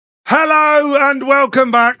Hello and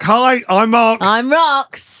welcome back. Hi, I'm Mark. I'm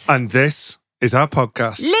Rox. And this is our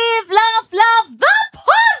podcast. Live, love, the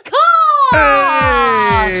podcast!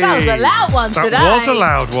 Hey! That was a loud one today. That was a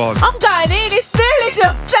loud one. I'm going in. It's nearly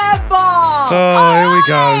December. Oh, here we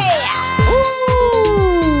go. Ooh.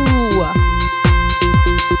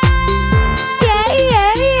 Yeah.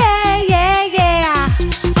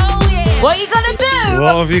 Oh, yeah. What are you going to do?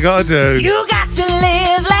 What have you got to do? You got to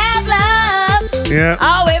live, laugh, love. Yeah.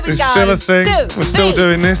 Oh, here we go. It's still a thing. We're still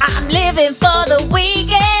doing this. I'm living for the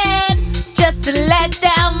weekend just to let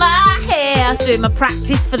down my hair. Doing my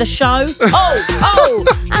practice for the show. Oh,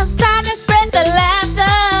 I'm trying to spread the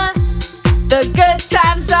laughter. The good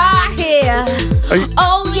times are here. Are you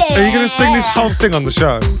going to sing this whole thing on the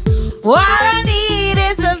show? What I need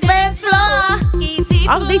is the best floor.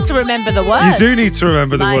 I need to remember the words. You do need to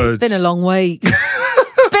remember the words. It's been a long week.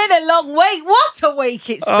 It's been a long week. What a week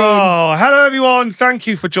it's been. Oh, hello everyone. Thank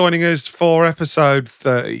you for joining us for episode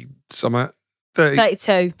 32. Thank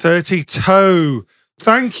you.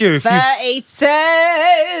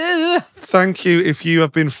 32. Thank you if you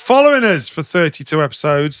have been following us for 32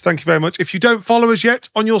 episodes. Thank you very much. If you don't follow us yet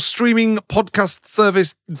on your streaming podcast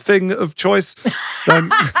service thing of choice, then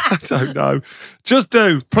I don't know. Just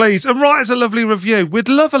do, please. And write us a lovely review. We'd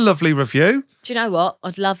love a lovely review. Do you know what?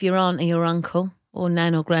 I'd love your aunt or your uncle or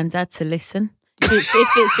nan or granddad to listen. If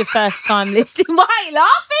it's your first time listening. Why are you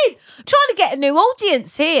laughing? I'm trying to get a new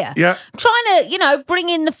audience here. Yeah. I'm trying to, bring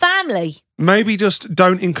in the family. Maybe just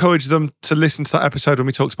don't encourage them to listen to that episode when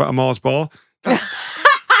we talked about a Mars bar. People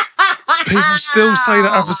still say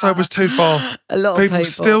that episode was too far. A lot of people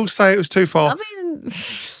still say it was too far. I mean...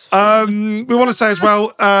 we want to say as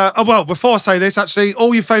well, before I say this, actually,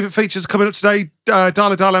 all your favourite features are coming up today.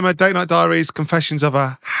 Dilemma, Date Night Diaries, Confessions of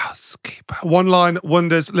a Housekeeper, One Line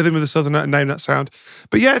Wonders, Living with a Southerner, and Name That Sound.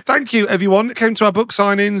 But yeah, thank you, everyone that came to our book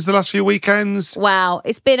signings the last few weekends. Wow,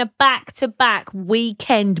 it's been a back-to-back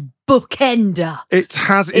weekend bookender. It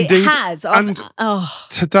has indeed. It has. And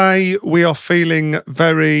today we are feeling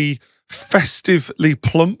very festively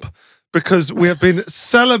plump, because we have been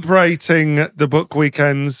celebrating the book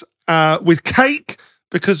weekends with cake.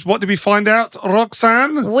 Because what did we find out,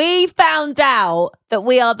 Roxanne? We found out that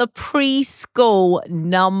we are the preschool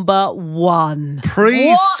number one.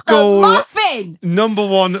 Preschool muffin! Number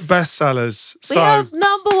one bestsellers. We are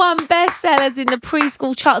number one bestsellers in the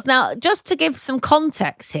preschool charts. Now, just to give some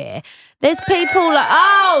context here, there's people like,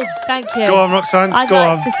 thank you. Go on, Roxanne. I'd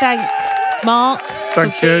like to thank Mark.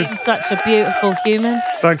 Thank for you. Being such a beautiful human.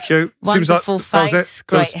 Thank you. Wonderful face, that was it.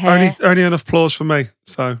 great hair. Only enough applause for me.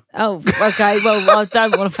 So. Oh, okay. Well, I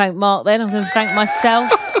don't want to thank Mark then. I'm going to thank myself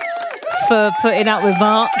for putting up with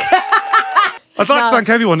Mark. I'd like to thank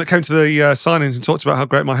everyone that came to the signings and talked about how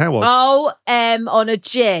great my hair was. On a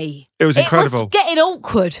G. It was incredible. It was getting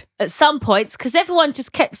awkward at some points because everyone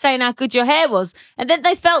just kept saying how good your hair was. And then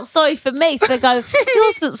they felt sorry for me. So they go,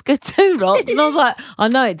 yours looks good too, Rox. And I was like, I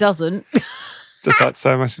know it doesn't. Just like to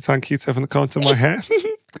say a massive thank you to everyone that commented on my hair.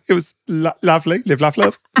 It was lovely. Live, laugh,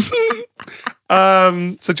 love.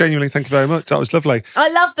 So genuinely, thank you very much. That was lovely. I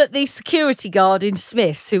love that the security guard in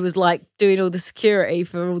Smith's, who was like doing all the security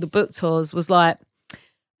for all the book tours, was like,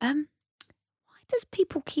 why does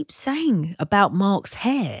people keep saying about Mark's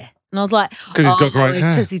hair? And I was like, because he's got great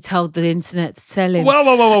hair. Because he told the internet to tell him.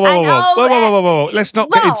 Whoa. Let's not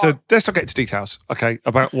get into details, okay,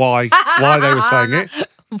 about why they were saying it.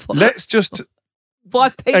 Let's just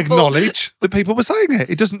acknowledge that people were saying it.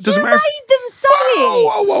 It doesn't matter. You made them say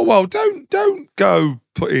it. Whoa. Don't go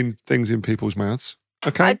putting things in people's mouths.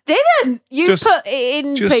 Okay. I didn't. You put it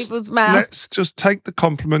in people's mouths. Let's just take the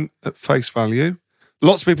compliment at face value.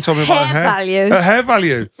 Lots of people told me about hair value. Hair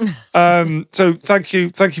value. So thank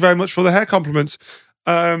you very much for the hair compliments.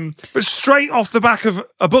 But straight off the back of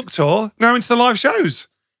a book tour, now into the live shows.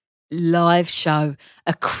 Live show.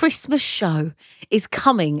 A Christmas show is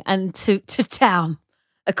coming to town.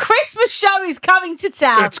 A Christmas show is coming to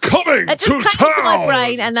town. It's coming It just came to my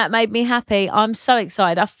brain and that made me happy. I'm so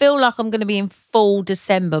excited. I feel like I'm going to be in full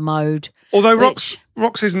December mode. Although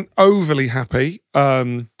Rox isn't overly happy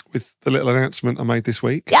with the little announcement I made this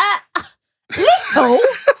week. Yeah, little?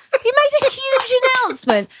 You made a huge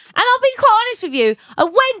announcement. And I'll be quite honest with you. I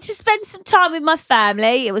went to spend some time with my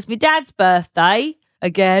family. It was my dad's birthday.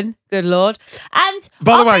 Again, good Lord. And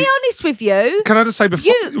I'll be honest with you. Can I just say,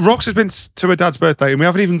 Rox has been to her dad's birthday and we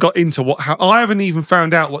haven't even got into I haven't even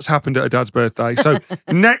found out what's happened at her dad's birthday. So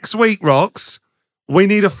next week, Rox, we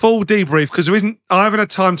need a full debrief because I haven't had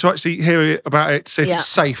time to actually hear about it to see if it's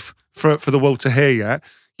safe for the world to hear yet.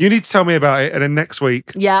 You need to tell me about it and then next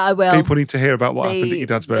week, I will. People need to hear about what happened at your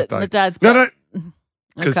dad's birthday. My dad's birthday. No.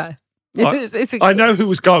 Because I know who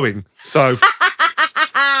was going, so.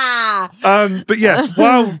 But yes,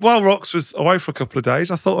 while Rox was away for a couple of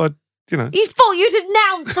days, I thought I'd, You thought you'd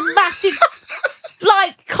announce a massive,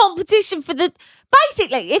 competition for the...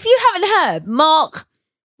 Basically, if you haven't heard, Mark,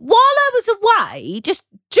 while I was away, just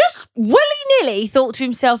willy-nilly thought to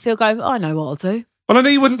himself, he'll go, I know what I'll do. Well, I know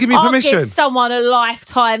you wouldn't give me permission. I'll give someone a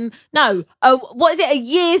lifetime, what is it, a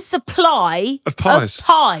year's supply of pies.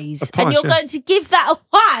 And you're going to give that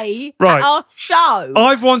away at our show.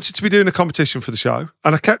 I've wanted to be doing a competition for the show,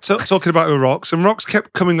 and I kept talking about it with Rox, and Rox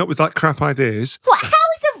kept coming up with crap ideas. What?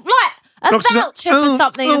 How is a voucher for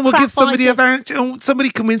something? We'll give somebody a voucher. Oh, somebody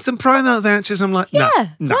can win some Primark vouchers. I'm like, no.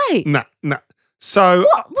 So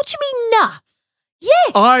what do you mean, nah?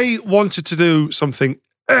 Yes. I wanted to do something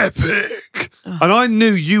epic, and I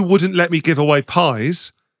knew you wouldn't let me give away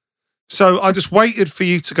pies, so I just waited for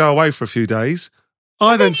you to go away for a few days.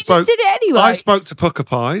 I then spoke. Just did it anyway. I spoke to Pucker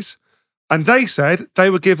Pies, and they said they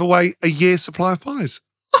would give away a year's supply of pies.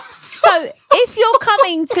 So if you're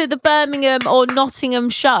coming to the Birmingham or Nottingham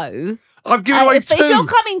show, I've given away 2. If you're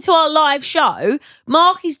coming to our live show,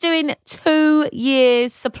 Mark is doing 2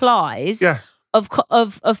 years' supplies. Yeah. Of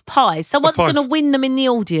pies. Someone's going to win them in the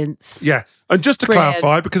audience. Yeah. And just to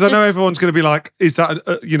clarify, because I know everyone's going to be like, is that,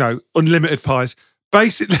 unlimited pies?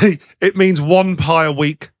 Basically, it means 1 pie a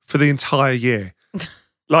week for the entire year.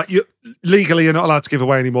 Legally, you're not allowed to give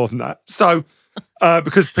away any more than that. So,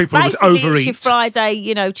 because people would overeat. It's your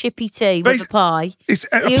Friday, chippy tea with a pie. It's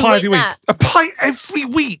a pie every week. A pie every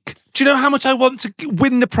week. Do you know how much I want to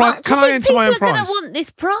win the prize? Can I enter my own prize? People are going to want this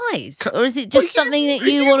prize, or is it just something that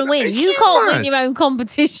you want to win? You can't win your own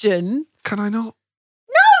competition. Can I not?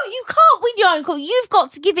 No, you can't win your own competition. You've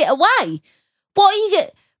got to give it away. What you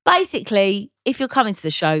get? Basically, if you're coming to the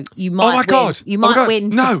show, you might. Oh my God! You might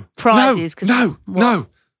win prizes. No.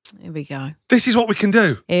 Here we go. This is what we can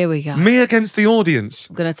do. Here we go. Me against the audience.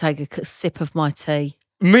 I'm going to take a sip of my tea.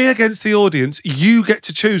 Me against the audience. You get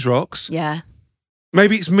to choose, Rox. Yeah.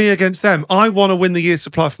 Maybe it's me against them. I want to win the year's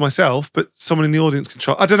supply for myself, but someone in the audience can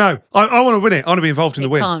try. I don't know. I want to win it. I want to be involved in the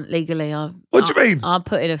win. You can't legally. What do you mean? I'm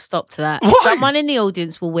putting a stop to that. Why? Someone in the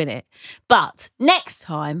audience will win it. But next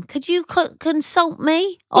time, could you consult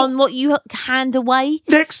me on what you hand away?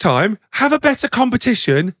 Next time, have a better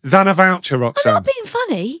competition than a voucher, Roxanne. I'm not being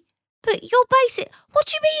funny, but you're basic. What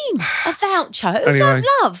do you mean? A voucher? Who don't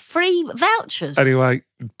love free vouchers? Anyway,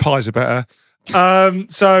 pies are better.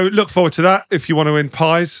 So look forward to that if you want to win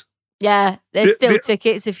pies. Yeah, there's still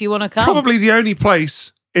tickets if you want to come. Probably the only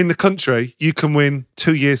place in the country you can win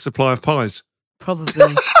 2 years' supply of pies.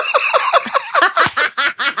 Probably.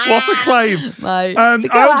 What a claim. Mate,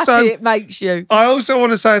 look how happy it makes you. I also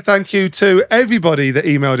want to say a thank you to everybody that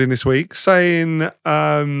emailed in this week saying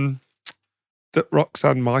that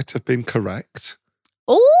Roxanne might have been correct.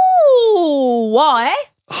 Ooh, why?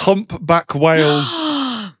 Humpback whales.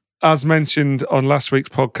 As mentioned on last week's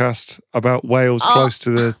podcast about whales close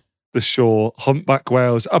to the shore, humpback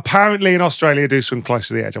whales apparently in Australia do swim close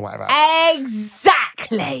to the edge or whatever.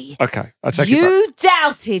 Exactly. Okay, I take it back. You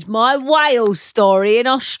doubted my whale story in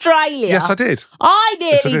Australia. Yes, I did. I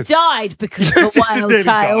nearly died because of a whale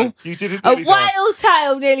tail. You didn't nearly die. A whale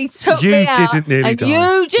tail nearly took me out. You didn't nearly die.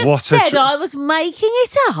 You just said I was making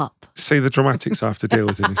it up. See the dramatics I have to deal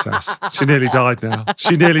with in this house. She nearly died now.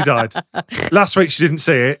 She nearly died. Last week she didn't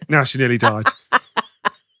see it. Now she nearly died.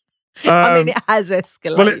 I mean, it has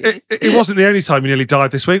escalated. Well, it wasn't the only time you nearly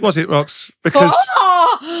died this week, was it, Rox? Because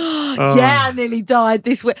yeah, I nearly died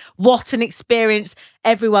this week. What an experience.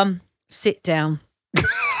 Everyone, sit down.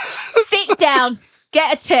 Sit down,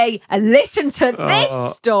 get a tea, and listen to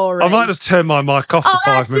this story. I might just turn my mic off for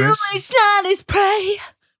 5 minutes. All I do each night is pray.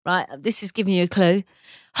 Right, this is giving you a clue.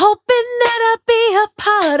 Hoping that I'll be a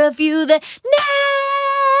part of you that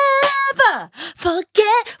never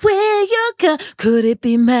forget where you're going. Could it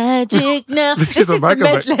be magic now? This is a mega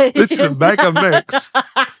mix. This is a mega mix.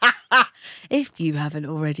 If you haven't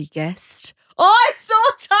already guessed. I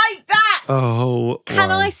saw take that. Oh, can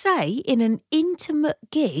I say in an intimate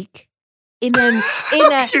gig? In an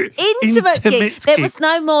intimate gig. There was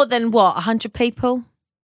no more than 100 people?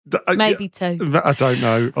 Maybe 2. I don't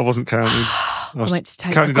know. I wasn't counting. I went to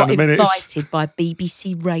take. I got invited by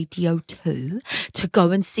BBC Radio 2 to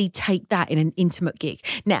go and see Take That in an intimate gig.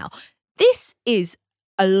 Now, this is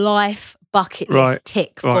a life bucket list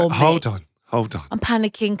tick for me. Hold on. I'm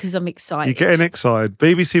panicking because I'm excited. You're getting excited.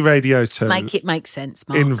 BBC Radio 2. Make it make sense,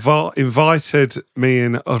 Mark. Invited me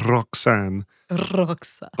and Roxanne to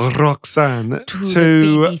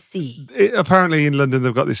BBC. Apparently in London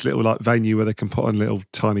they've got this little venue where they can put on little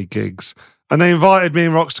tiny gigs. And they invited me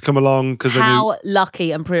and Rox to come along because they knew How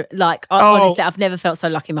lucky and honestly, I've never felt so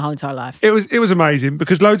lucky in my whole entire life. it was amazing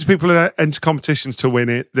because loads of people enter competitions to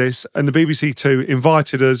win this, and the BBC Two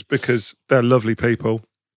invited us because they're lovely people.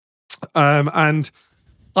 And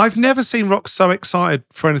I've never seen Rox so excited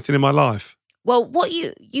for anything in my life. Well, what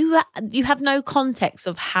you have no context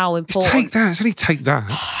of how important. Take that. It's only Take That.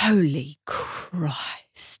 Holy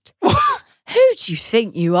Christ! Who do you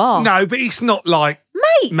think you are? No, but it's not like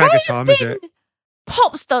Mate, mega they've time, been is it?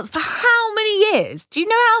 pop stars for how many years? Do you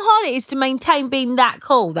know how hard it is to maintain being that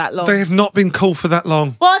cool that long? They have not been cool for that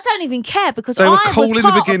long. Well, I don't even care because They were I cool was in the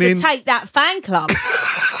part beginning. of the Take That fan club.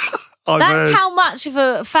 I've That's heard. how much of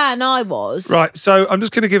a fan I was. Right, so I'm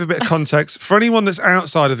just going to give a bit of context. For anyone that's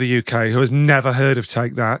outside of the UK who has never heard of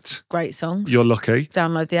Take That, Great songs. you're lucky.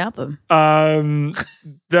 Download the album.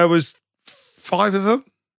 There was 5 of them.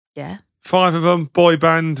 Yeah. 5 of them, boy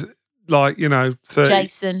band, 30,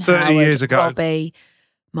 Jason, 30 Howard, years ago. Robbie,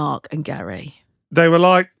 Mark and Gary. They were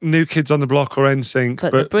like New Kids on the Block or NSYNC,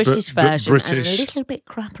 But the British version British. and a little bit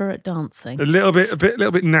crapper at dancing. A little bit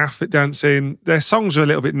naff at dancing. Their songs are a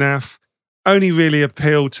little bit naff. Only really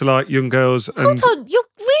appealed to like young girls. And Hold on, you're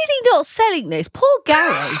really not selling this. Poor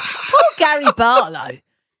Gary. Poor Gary Barlow.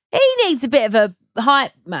 He needs a bit of a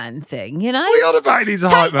hype man thing, you know? what are you on about? He's a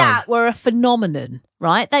hype Take man. That were a phenomenon,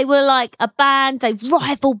 right? They were like a band. They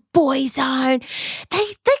rivaled Boyzone. They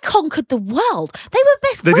conquered the world. They were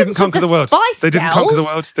best They friends didn't conquer with the world. Spice They didn't conquer the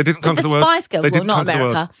Girls. world. They didn't conquer The the world. Spice Girls, They well, didn't not conquer the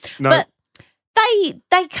world. America. No. But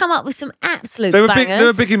they come up with some absolute They were bangers. big. They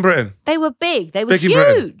were big in Britain. They were big. They were Big in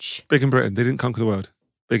Britain. huge. Big in Britain. They didn't conquer the world.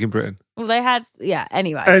 Big in Britain. Well, they had,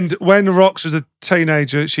 anyway. And when Rox was a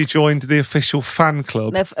teenager, she joined the official fan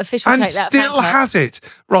club. The official and Take That still fan club. has it.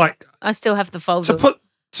 Right. I still have the folder. To put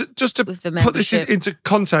with the put this membership. into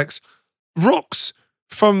context, Rox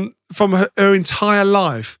from her entire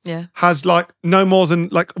life has like no more than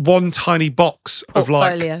like one tiny box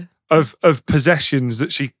Portfolio. of possessions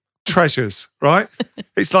that she treasures, right?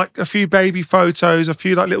 It's like a few baby photos, a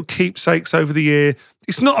few like little keepsakes over the year.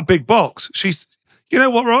 It's not a big box. You know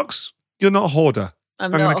what, Rox? You're not a hoarder.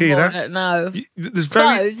 I'm gonna not give you that. hoarding it, no. There's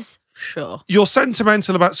Clothes, sure. You're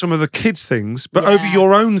sentimental about some of the kids' things, but Yeah. over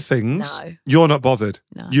your own things, No. you're not bothered.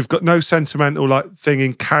 No. You've got no sentimental like thing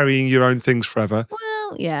in carrying your own things forever.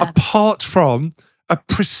 Well, yeah. Apart from a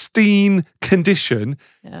pristine condition,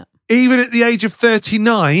 Yeah. even at the age of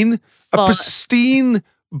 39, a Fun. pristine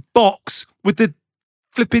box with the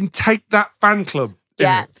flipping Take That fan club in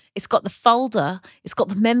Yeah. it. It's got the folder, it's got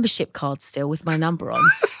the membership card still with my number on,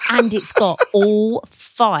 and it's got all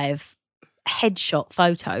 5 headshot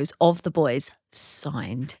photos of the boys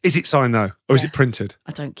signed. Is it signed though, or is Yeah. it printed?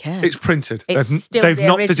 I don't care. It's printed. It's still They've the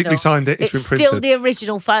not original. physically signed it. It's been printed. still the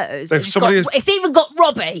original photos. They've- It's even got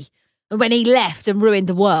Robbie when he left and ruined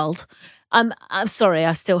the world. I'm sorry,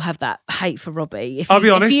 I still have that hate for Robbie. I'll be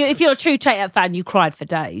honest. If you're a true Take That fan, you cried for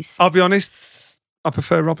days. I'll be honest, I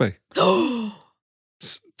prefer Robbie.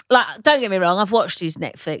 Like, don't get me wrong, I've watched his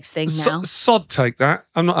Netflix thing now. Sod Take That.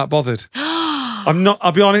 I'm not that bothered. I'm not.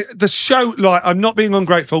 I'll be honest. The show, like, I'm not being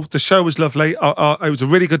ungrateful. The show was lovely. It was a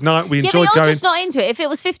really good night. We Yeah, enjoyed but you're going. just not into it. If it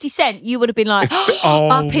was 50 Cent, you would have been like,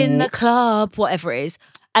 up in the club, whatever it is.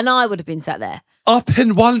 And I would have been sat there. Up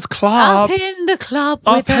in one's club. Up in the club.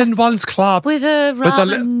 Up in one's club. With a rum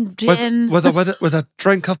and gin. With a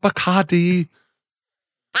drink of Bacardi.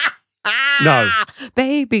 No.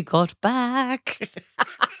 Baby got back.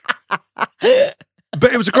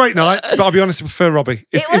 But it was a great night. But I'll be honest, I prefer Robbie.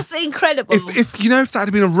 It was incredible. If that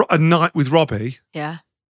had been a night with Robbie, yeah.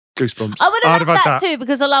 goosebumps. I would I'd have loved had that too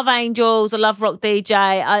because I love Angels. I love Rock DJ.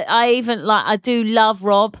 I do love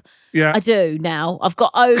Rob. Yeah. I do now. I've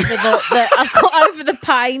got over the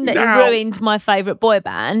pain that Now. he ruined my favourite boy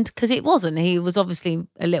band because it wasn't. He was obviously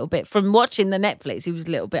a little bit from watching the Netflix. He was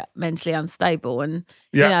a little bit mentally unstable and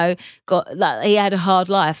he had a hard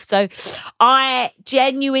life. So I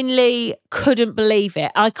genuinely couldn't believe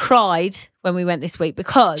it. I cried when we went this week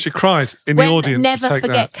because She cried in when the audience. Never to Take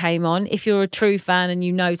Forget That. came on. If you're a true fan and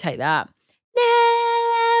you know Take That,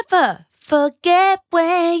 never forget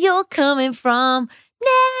where you're coming from.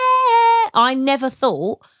 I never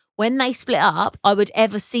thought when they split up I would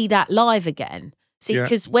ever see that live again. See, Yeah.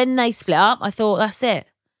 because when they split up, I thought that's it.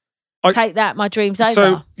 Take That, my dream's over.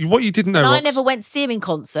 So what you didn't know, and I Rox- never went to see him in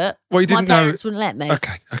concert. What you my didn't know- parents wouldn't let me.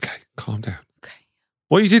 Okay, calm down. Okay.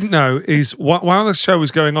 What you didn't know is while the show was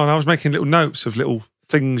going on, I was making little notes of little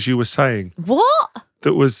things you were saying What?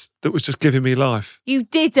 that was just giving me life. You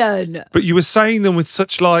didn't. But you were saying them with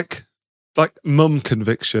such like mum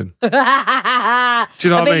conviction. Do you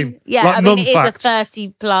know what I mean? Yeah, Like I mean, mum it is fact. a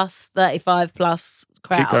 30 plus, 35 plus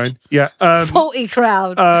crowd. Keep going. Yeah. 40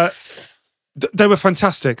 crowd. They were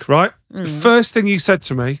fantastic, right? The first thing you said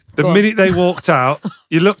to me, the minute they walked out,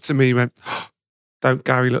 you looked at me, you went, don't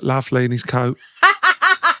Gary look lovely in his coat?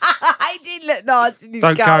 He did look nice in his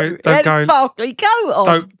coat. Don't he had a go, sparkly coat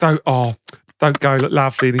on. Don't Gary look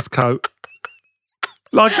lovely in his coat?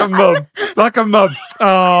 Like a mum.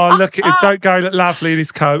 Oh, look at him. Don't Gary look lovely in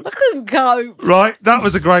his coat? I couldn't cope. Right, that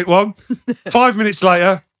was a great one. 5 minutes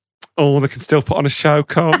later, they can still put on a show,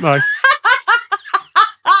 can't they?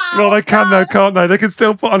 Well, they can though, can't they? They can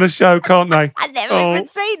still put on a show, can't they? I've never even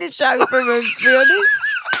seen a show from them, to be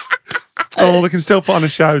honest. They can still put on a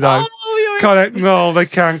show though. Can't they? No, they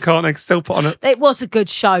can, can't they? Still put on it. It was a good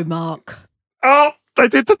show, Mark. Oh, they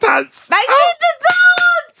did the dance. They did the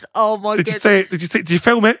dance. Oh my god! Did you see it? Did you see? Did you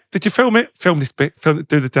film it? Did you film it? Film this bit. Film it.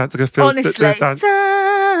 Do the dance. Honestly, do the dance.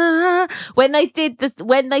 When they did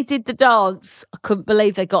the dance, I couldn't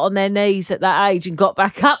believe they got on their knees at that age and got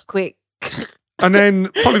back up quick. And then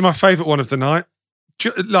probably my favourite one of the night,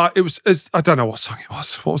 like it was. I don't know what song it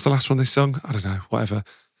was. What was the last one they sung? I don't know. Whatever.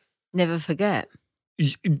 Never forget.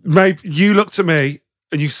 Maybe you looked at me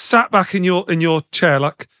and you sat back in your chair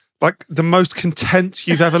like the most content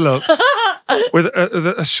you've ever looked, with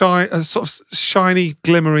a sort of shiny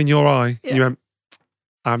glimmer in your eye. Yeah. And you went,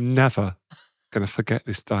 "I'm never going to forget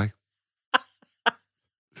this day."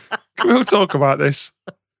 Can we all talk about this?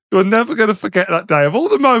 You're never going to forget that day. Of all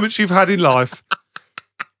the moments you've had in life,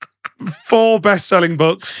 4 best-selling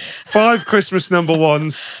books, 5 Christmas number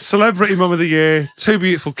ones, Celebrity Mum of the Year, 2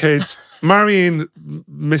 beautiful kids, marrying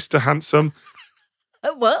Mr. Handsome.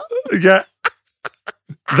 What? Yeah.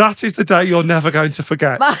 That is the day you're never going to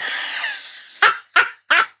forget.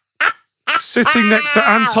 Sitting next to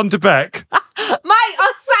Anton de Beck. Mate,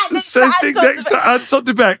 I sat next to Anton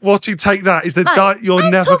de Beck watching Take That is the day you're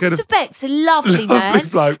never going to... Anton de Beck's a lovely man.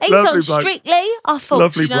 Bloke, He's lovely on bloke. Strictly. I thought,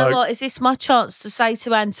 Lovely you know bloke. what? Is this my chance to say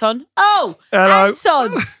to Anton? Oh, Hello.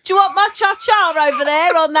 Anton, do you want my cha-cha over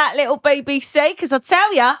there on that little BBC? Because I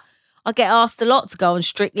tell you, I get asked a lot to go on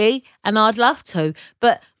Strictly and I'd love to.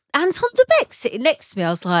 But Anton de Beck sitting next to me, I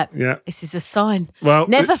was like, this is a sign. Well,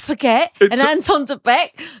 never forget. Anton de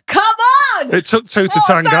Beck, come on! It took 2 to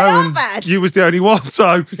tango, and you was the only one.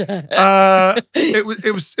 So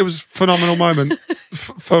it was a phenomenal moment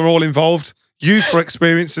for all involved. You for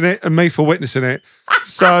experiencing it, and me for witnessing it.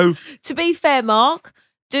 So to be fair, Mark,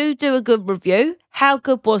 do a good review. How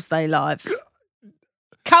good was they live?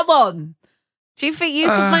 Come on. Do you think you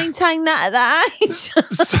could maintain that at that age?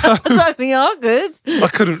 I don't think I could. I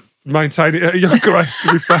couldn't maintain it at a younger age,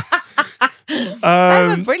 to be fair. They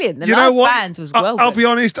were brilliant. The live band was well good. I'll be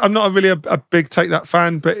honest, I'm not really a big Take That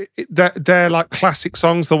fan, but they're like classic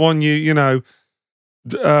songs, the one you know.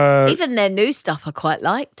 Even their new stuff I quite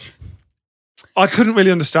liked. I couldn't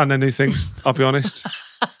really understand their new things, I'll be honest.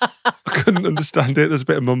 I couldn't understand it. There's a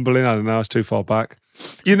bit of mumbling. I don't know. It's too far back.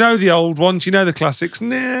 You know the old ones. You know the classics.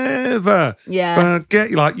 Never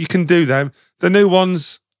forget. Like, you can do them. The new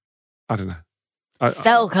ones, I don't know.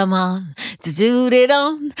 So come on, to do it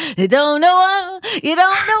on. You don't know what. You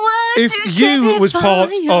don't know what. If you was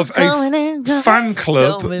part of a fan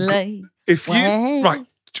club, if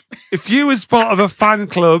you was part of a fan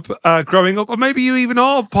club growing up, or maybe you even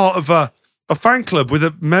are part of a fan club with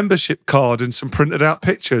a membership card and some printed out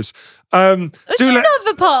pictures. Was you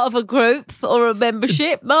never part of a group or a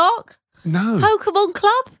membership, Mark? No. Pokemon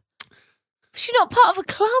Club? Was you not part of a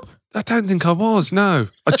club? I don't think I was, no.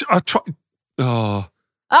 I tried. Oh.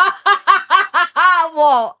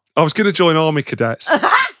 What? I was going to join Army Cadets. You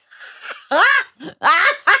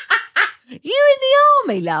in the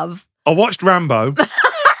army, love? I watched Rambo.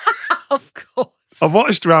 Of course. I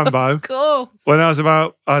watched Rambo of course. When I was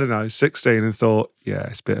about, 16 and thought, yeah,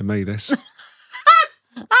 it's a bit of me, this.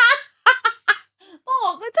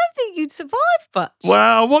 Oh, I don't think you'd survive much.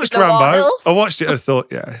 Well, I watched Rambo. I watched it and I thought,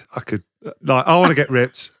 yeah, I could, I want to get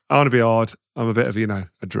ripped. I want to be hard. I'm a bit of, a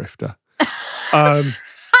drifter. And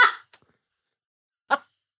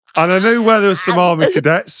I knew where there was some Army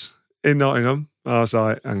Cadets in Nottingham. I was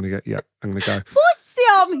like, I'm going to go. What's the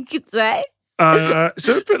Army Cadets?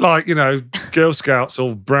 So a bit like, Girl Scouts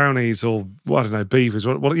or Brownies or, I don't know, Beavers.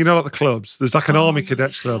 Well, like the clubs. There's like an Army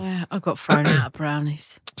Cadets club. Yeah, I got thrown out of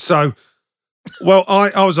Brownies. So, well,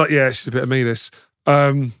 I was like, yeah, it's a bit of me, this.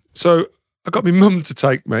 So I got my mum to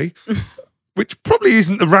take me, which probably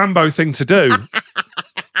isn't the Rambo thing to do.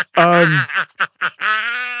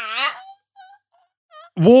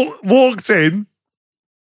 Walked in.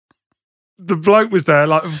 The bloke was there,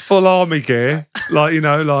 like full army gear.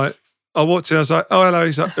 I walked in, I was like, oh, hello.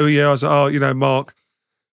 He's like, oh, yeah. I was like, oh, Mark.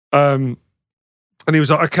 And he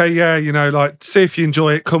was like, okay, yeah, see if you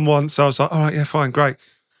enjoy it, come once. So I was like, all right, yeah, fine, great.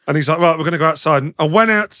 And he's like, right, we're going to go outside. And I went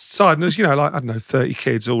outside and there's, like, I don't know, 30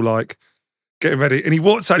 kids all like getting ready. And he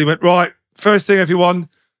walked out and he went, right, first thing, everyone,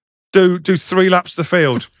 do 3 laps of the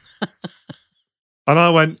field. And I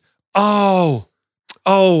went, oh,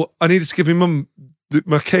 I needed to give my mum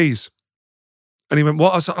my keys. And he went,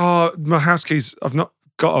 what? I was like, oh, my house keys, I've not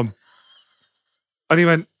got them. And he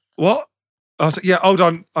went, what? I was like, yeah, hold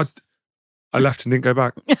on. I left and didn't go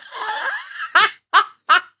back.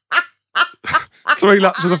 3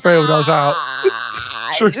 laps of the field, I was out.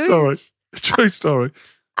 True story. True story.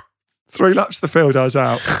 3 laps of the field, I was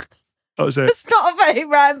out. That was it. It's not a very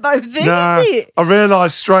Rambo thing, Nah, is it? I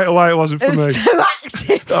realised straight away it wasn't for It was me. too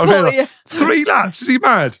active I for realised, you. 3 laps? Is he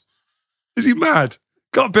mad? Is he mad?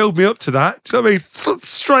 Got to build me up to that. Do you know what I mean?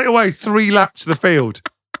 Straight away, 3 laps of the field.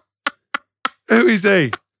 Who is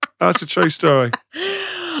he? That's a true story.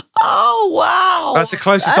 Oh, wow. That's the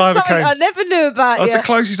closest That's I ever something came. I never knew about That's you. the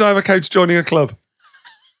closest I ever came to joining a club.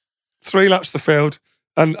 3 laps of the field,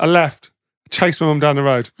 and I left. Chased my mum down the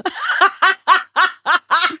road.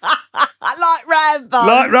 Like Rambo.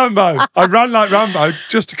 Like Rambo. I ran like Rambo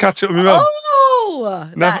just to catch up with my mum. Oh,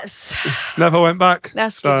 Never went back.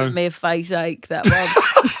 that's So- giving me a face ache, that one.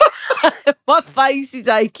 My face is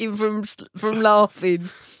aching from laughing.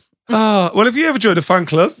 Well, have you ever joined a fan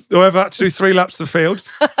club or ever had to do 3 laps of the field?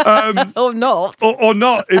 Or not. Or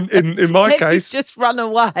not, in my If case. he's just run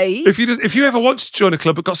away. If you ever wanted to join a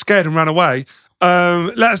club but got scared and ran away,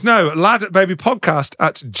 let us know.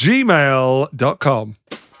 ladbabypodcast@gmail.com.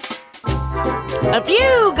 Have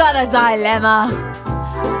you got a dilemma?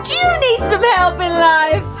 Do you need some help in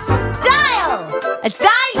life? Dial a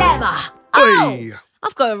dilemma. Oi.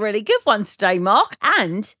 I've got a really good one today, Mark,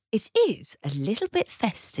 and it is a little bit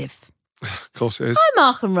festive. Of course it is. Hi,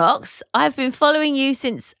 Mark and Rox. I've been following you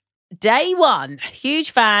since day one.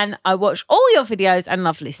 Huge fan. I watch all your videos and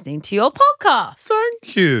love listening to your podcast.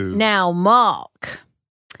 Thank you. Now, Mark,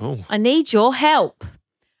 Oh, I need your help.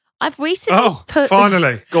 I've recently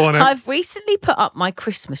finally. Go on then. I've recently put up my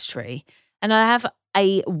Christmas tree, and I have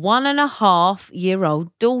a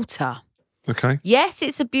 1.5-year-old daughter. Okay. Yes,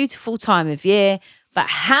 it's a beautiful time of year, but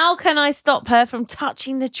how can I stop her from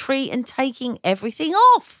touching the tree and taking everything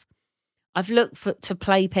off? I've looked to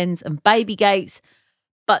playpens and baby gates,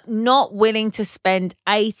 but not willing to spend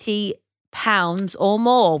 £80 or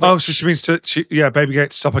more. Oh, so she means baby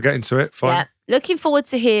gate, stop her getting to it. Fine. Yeah. Looking forward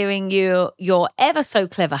to hearing your ever so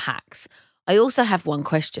clever hacks. I also have one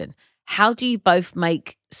question. How do you both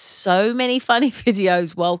make so many funny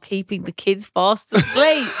videos while keeping the kids fast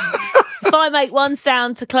asleep? If I make one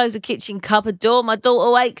sound to close a kitchen cupboard door, my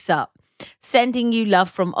daughter wakes up. Sending you love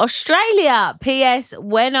from Australia. P.S.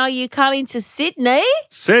 When are you coming to Sydney?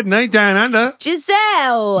 Sydney, down under.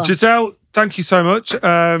 Giselle, thank you so much.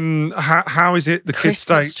 How is it the kids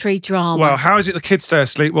stay? Christmas tree drama. Well, how is it the kids stay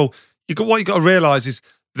asleep? Well, what you got to realise is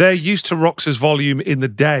they're used to Rox's volume in the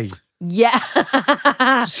day. Yeah.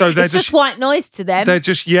 So they're it's just white noise to them. They're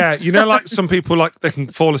just, like some people, like they can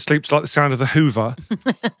fall asleep to like the sound of the Hoover.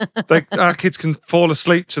 Our kids can fall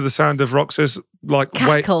asleep to the sound of Rox's like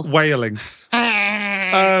Cackle. wailing.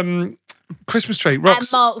 Christmas tree, and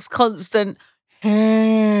Rox. Mark's constant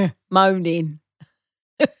moaning.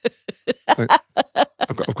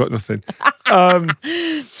 I've got nothing.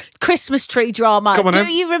 Christmas tree drama. Come on, Do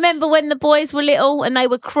then. you remember when the boys were little and they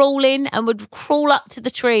were crawling and would crawl up to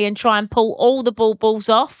the tree and try and pull all the baubles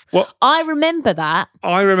off? What? I remember that.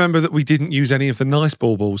 I remember that we didn't use any of the nice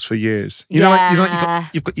baubles for years. You know,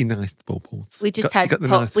 you've got your nice baubles. We just you got the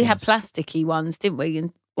nice we had ones. plasticky ones, didn't we?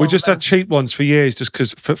 And We just had cheap ones for years, just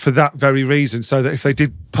because for that very reason, so that if they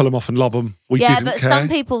did pull them off and lob them, we didn't but care. some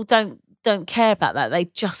people don't care about that. They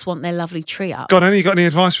just want their lovely tree up. Go on, Annie, you got any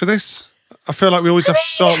advice for this? I feel like we always have to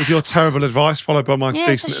start with your terrible advice, followed by my Yeah,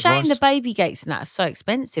 it's decent a shame advice. the baby gates and that are so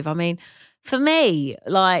expensive. I mean, for me,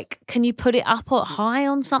 like, can you put it up or high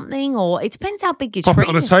on something? Or it depends how big your Pop tree it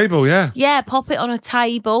on a is. table, yeah. Yeah, pop it on a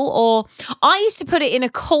table. Or I used to put it in a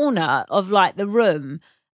corner of like the room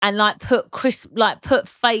and like put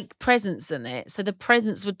fake presents in it, so the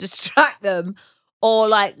presents would distract them, or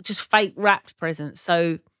like just fake wrapped presents,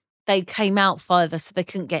 so they came out further, so they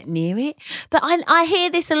couldn't get near it. But I hear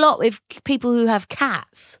this a lot with people who have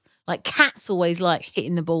cats. Like cats always like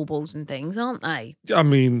hitting the baubles and things, aren't they? I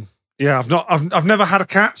mean, yeah, I've never had a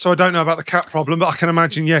cat, so I don't know about the cat problem, but I can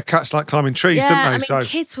imagine, cats like climbing trees, Yeah, don't they? I mean, So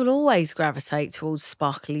kids will always gravitate towards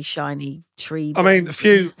sparkly, shiny tree. I mean, a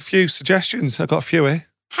balls. few suggestions. I've got a few here.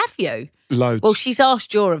 Have you? Loads. Well, she's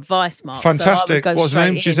asked your advice, Mark. Fantastic. So I would go What's her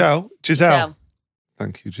name? straight in. Giselle.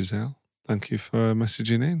 Thank you, Giselle. Thank you for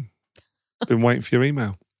messaging in. Been waiting for your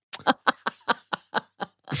email.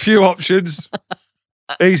 A few options.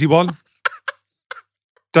 Easy one.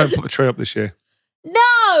 Don't put a tree up this year.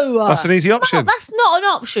 No! That's an easy option. No, that's not an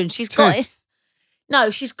option. She's got is. it. No,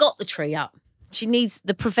 she's got the tree up. She needs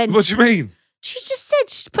the preventive. What do you mean? She's just said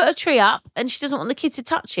she's put a tree up and she doesn't want the kid to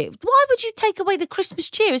touch it. Why would you take away the Christmas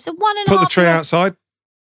cheer? It's a 1.5. Put the tree outside.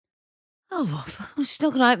 Oh, well, she's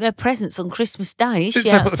not going to open her presents on Christmas Day, is Didn't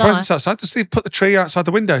she? say put the presents outside. Just put the tree outside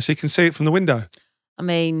the window so you can see it from the window. I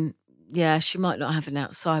mean, yeah, she might not have an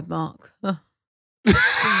outside, Mark.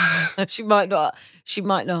 She might not. She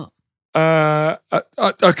might not.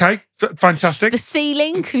 Okay, fantastic. The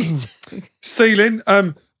ceiling. Ceiling.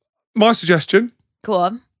 My suggestion. Go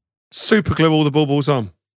on. Super glue all the baubles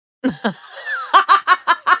on.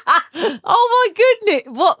 Oh my goodness!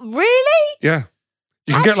 What? Really? Yeah.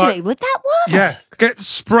 You can Actually, would that work? Yeah, get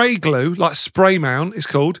spray glue, like Spray Mount it's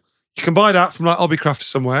called. You can buy that from like Hobbycraft or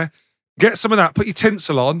somewhere. Get some of that, put your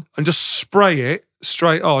tinsel on and just spray it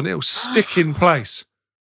straight on. It'll stick in place.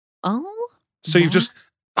 Oh. So you've just,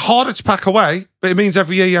 harder to pack away, but it means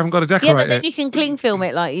every year you haven't got to decorate it. Yeah, but then you can cling film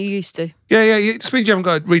it like you used to. Yeah, it just means you haven't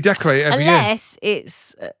got to redecorate it every year. Unless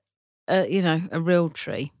it's, a real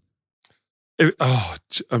tree.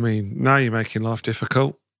 I mean, now you're making life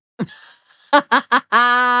difficult.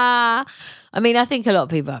 I mean, I think a lot of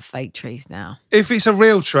people have fake trees now. If it's a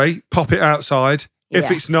real tree, pop it outside. If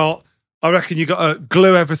Yeah. it's not, I reckon you got to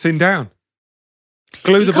glue everything down.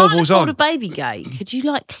 Glue the bubbles You can't on. afford a baby gate. Could you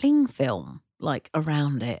like cling film like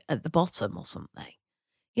around it at the bottom or something?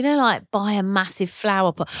 You know, like buy a massive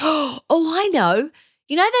flower pot. Oh, I know.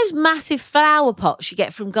 You know those massive flower pots you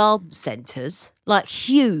get from garden centres, like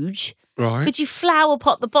huge. Right. Could you flower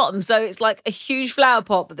pot the bottom so it's like a huge flower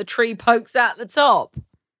pot, but the tree pokes out the top?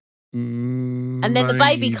 And then the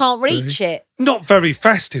baby can't reach it. Not very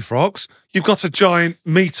festive, Rox. You've got a giant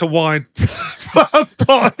metre-wide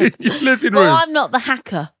pot in your living room. Well, I'm not the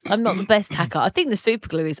hacker. I'm not the best hacker. I think the super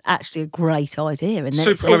glue is actually a great idea, and then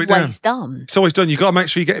it's Super glue it always down. done. It's always done. You've got to make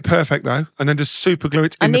sure you get it perfect, though, and then just super glue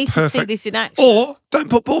it I in the need to perfect... see this in action. Or don't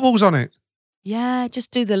put baubles on it. Yeah,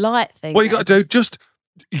 just do the light thing. What you got to do, just...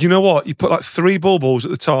 You know what? You put like 3 baubles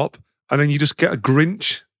at the top, and then you just get a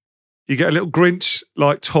Grinch. You get a little Grinch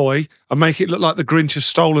like toy and make it look like the Grinch has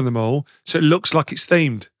stolen them all, so it looks like it's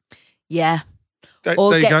themed. Yeah. There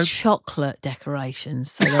Or you get go. chocolate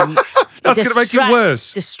decorations. So then That's going to make it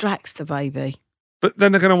worse. Distracts the baby. But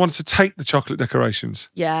then they're going to want to take the chocolate decorations.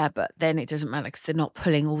 Yeah, but then it doesn't matter because they're not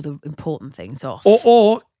pulling all the important things off.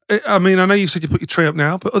 Or I mean, I know you said you put your tree up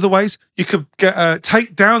now, but other ways you could get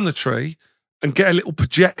take down the tree and get a little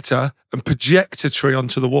projector and project a tree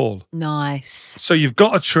onto the wall. Nice. So you've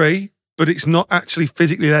got a tree, but it's not actually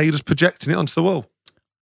physically there. You're just projecting it onto the wall.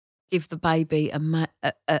 Give the baby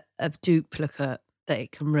a duplicate that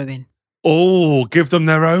it can ruin. Oh, give them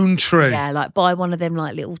their own tree. Yeah, like buy one of them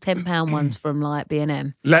like little £10 ones from like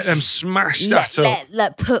B&M. Let them smash that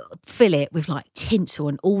up. Fill it with like tinsel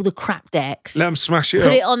and all the crap decks. Let them smash it Put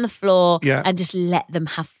up. it on the floor Yeah. and just let them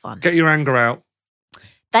have fun. Get your anger out.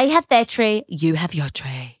 They have their tree, you have your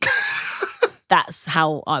tree. That's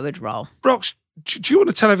how I would roll. Rox, do you want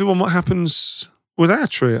to tell everyone what happens with our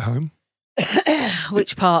tree at home?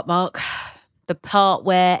 Which part, Mark? The part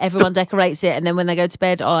where everyone decorates it and then when they go to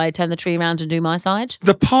bed, I turn the tree around and do my side?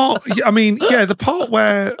 The part, the part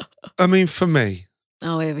where, for me,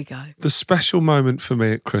 Oh, here we go. the special moment for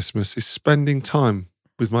me at Christmas is spending time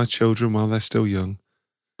with my children while they're still young,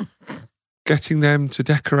 getting them to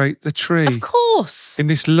decorate the tree. Of course. In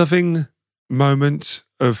this loving moment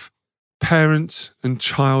of parent and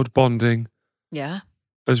child bonding, Yeah.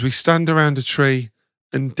 as we stand around a tree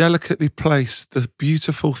and delicately place the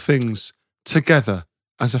beautiful things together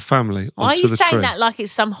as a family onto the tree. Why are you saying that like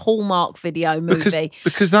it's some Hallmark video movie?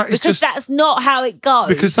 Because that's not how it goes.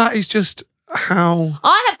 Because that is just how...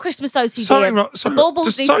 I have Christmas OCD. Sorry, The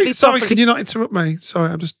baubles need to be sorry, properly... can you not interrupt me? Sorry,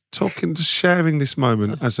 I'm just talking, just sharing this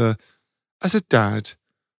moment as a dad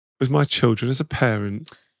with my children, as a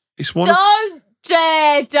parent. It's one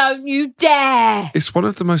Don't you dare. It's one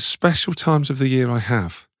of the most special times of the year I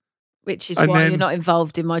have. Which is And why then- you're not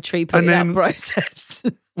involved in my tree putting up process.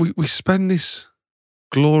 We spend this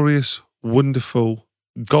glorious, wonderful,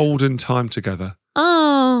 golden time together.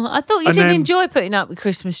 Oh, I thought you And didn't then- enjoy putting up the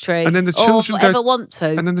Christmas tree. And then the children or ever want to.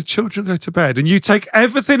 And then the children go to bed and you take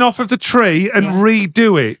everything off of the tree and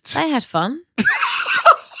redo it. They had fun.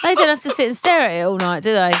 They don't have to sit and stare at it all night,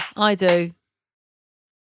 do they? I do.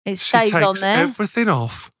 It stays she takes on there. everything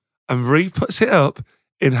off and re-puts it up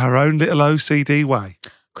in her own little OCD way.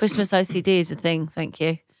 Christmas OCD is a thing, thank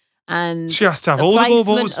you. And She has to have the all the placement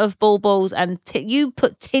baubles. of baubles and you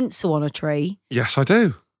put tinsel on a tree. Yes, I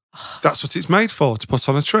do. That's what it's made for, to put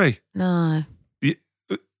on a tree. No. You-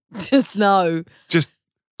 Just no. Just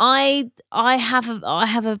I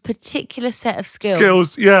have a particular set of skills.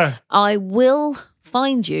 Skills, yeah. I will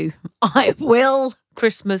find you. I will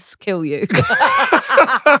Christmas kill you.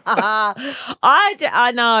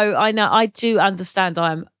 I know. I do understand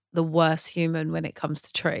I'm the worst human when it comes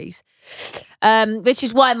to trees. Which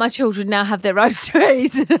is why my children now have their own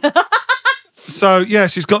trees. So, yeah,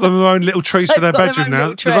 she's got them their own little trees for their bedroom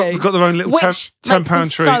now. They've got their own little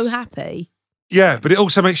 £10 trees. So happy. Yeah, but it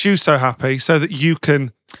also makes you so happy so that you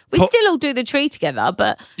can... We still all do the tree together,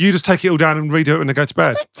 but... You just take it all down and redo it when they go to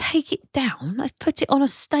bed. I don't take it down. I put it on a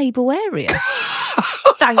stable area.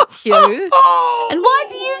 Thank you. And why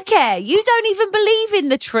do you care? You don't even believe in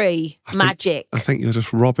the tree magic. I think you're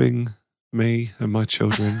just robbing me and my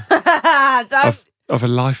children of a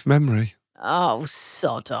life memory. Oh,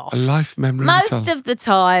 sod off. A life memory. Most of the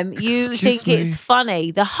time, you think it's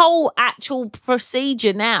funny. The whole actual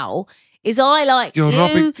procedure now is you're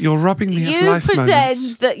robbing me of life pretend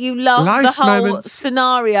moments. that you love life the whole moments.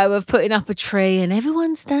 Scenario of putting up a tree and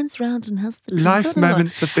everyone stands around and has the life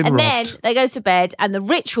moments have been robbed. And then they go to bed and the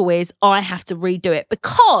ritual is I have to redo it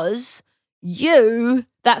because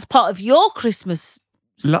that's part of your Christmas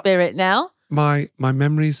spirit now. My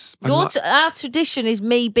memories. Our tradition is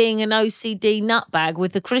me being an OCD nutbag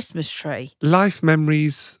with a Christmas tree. Life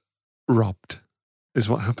memories robbed is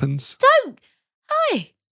what happens.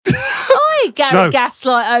 Oi, Gary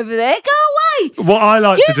Gaslight over there. Go away. What I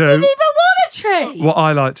like to do. You didn't even want a tree. What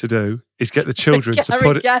I like to do is get the children to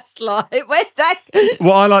put it. Gaslight.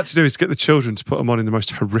 What I like to do is get the children to put them on in the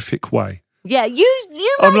most horrific way. Yeah, you make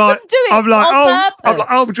them do it on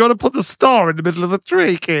purpose. Do you want to put the star in the middle of the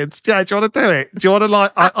tree, kids? Yeah, do you want to do it? Do you want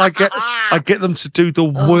to I get them to do the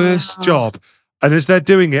worst job. And as they're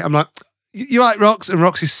doing it, I'm like, you like Rox? And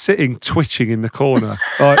Rox is sitting, twitching in the corner.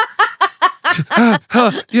 Like,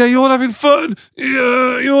 yeah, you're all having fun.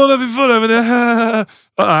 Yeah, you're all having fun over there.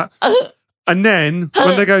 Like that. And then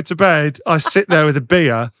when they go to bed, I sit there with a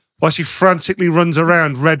beer while she frantically runs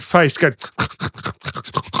around, red-faced, going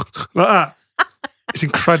like that. It's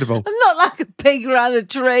incredible. I'm not like a pig around a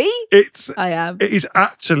tree. I am. It is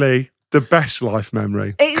actually the best life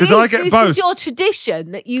memory because I get both. This is your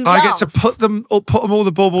tradition that you. I get to put them all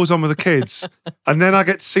the baubles on with the kids, and then I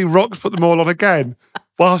get to see Rox put them all on again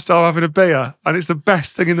whilst I'm having a beer, and it's the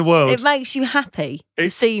best thing in the world. It makes you happy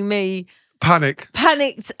to see me panicked,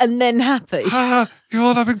 and then happy. You're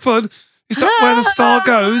all having fun. Is that where the star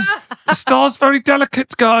goes? The star's very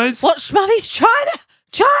delicate, guys. Watch Mummy's China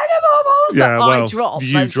baubles. Yeah, I drop.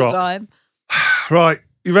 You drop. The time. Right,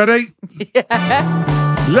 you ready?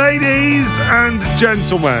 Yeah. Ladies and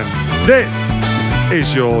gentlemen, this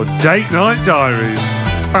is your date night diaries.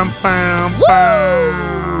 Bam, bam,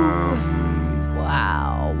 bam.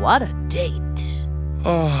 Wow, what a date.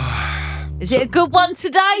 Oh, is it a good one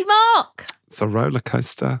today, Mark? It's a roller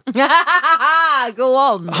coaster. Go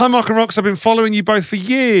on. Hi, Mark and Rox. I've been following you both for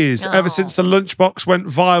years. Ever since the lunchbox went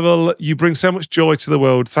viral, you bring so much joy to the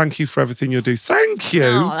world. Thank you for everything you do. Thank you.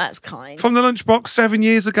 Oh, that's kind. From the lunchbox 7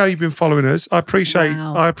 years ago, you've been following us. I appreciate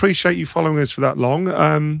you following us for that long.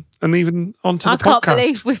 And even onto the podcast. I can't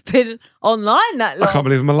believe we've been online that long. I can't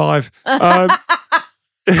believe I'm alive.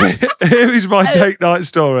 Here is my date night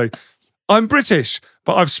story. I'm British,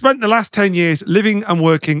 but I've spent the last 10 years living and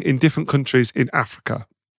working in different countries in Africa.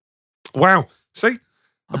 Wow. See?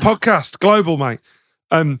 A podcast. Global, mate.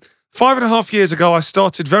 5.5 years ago, I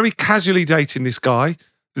started very casually dating this guy.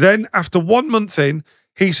 Then, after 1 month in,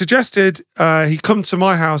 he suggested he come to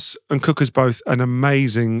my house and cook us both an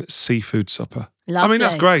amazing seafood supper. Lovely. I mean,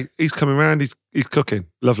 that's great. He's coming around. He's cooking.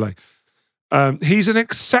 Lovely. He's an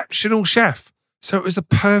exceptional chef. So it was the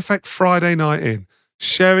perfect Friday night in.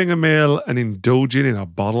 Sharing a meal and indulging in a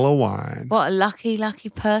bottle of wine. What a lucky, lucky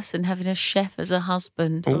person having a chef as a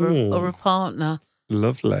husband or a partner.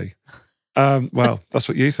 Lovely. Well, that's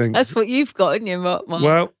what you think. That's what you've got, isn't you, Mark?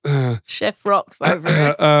 Well, Chef Rox over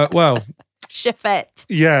here. Well, Chefette.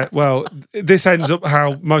 Yeah, well, this ends up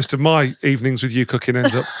how most of my evenings with you cooking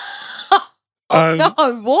ends up. No,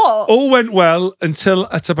 what? All went well until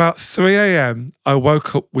at about 3 a.m. I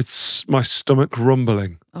woke up with my stomach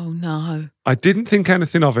rumbling. Oh, no. I didn't think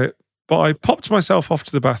anything of it, but I popped myself off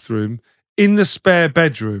to the bathroom in the spare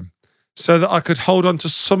bedroom so that I could hold on to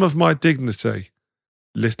some of my dignity.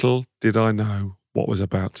 Little did I know what was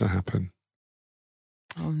about to happen.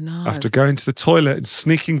 Oh, no. After going to the toilet and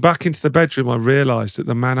sneaking back into the bedroom, I realised that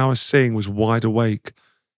the man I was seeing was wide awake,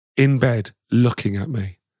 in bed, looking at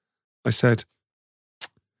me. I said,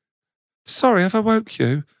 "Sorry, have I woke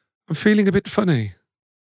you? I'm feeling a bit funny."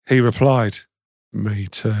 He replied, "Me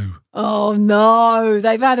too." Oh, no.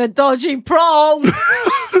 They've had a dodgy prom.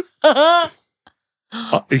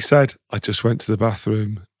 He said, "I just went to the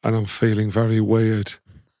bathroom and I'm feeling very weird.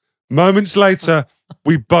 Moments later,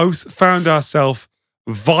 we both found ourselves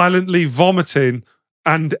violently vomiting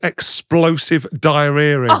and explosive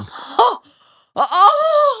diarrheaing.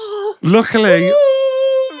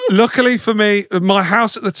 Luckily for me, my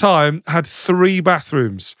house at the time had 3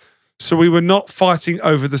 bathrooms, so we were not fighting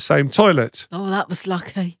over the same toilet. Oh, that was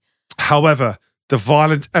lucky. However, the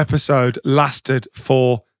violent episode lasted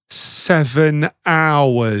for 7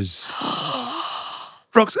 hours.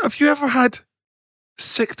 Rox, have you ever had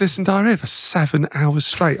sickness and diarrhea for 7 hours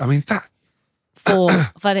straight? I mean, that... 4.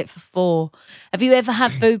 I've had it for 4. Have you ever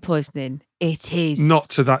had food poisoning? It is. Not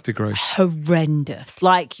to that degree. Horrendous.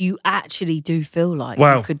 Like, you actually do feel like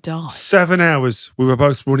you could die. 7 hours, we were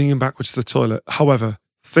both running in backwards to the toilet. However,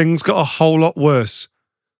 things got a whole lot worse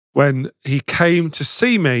when he came to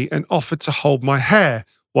see me and offered to hold my hair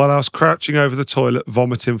while I was crouching over the toilet,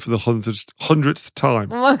 vomiting for the 100th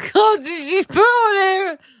time. Oh my God, did you put on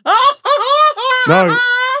him?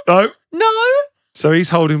 No. No? So he's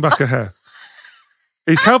holding back a hair.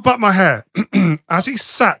 He's held back my hair. As he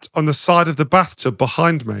sat on the side of the bathtub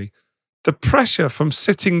behind me, the pressure from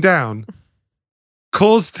sitting down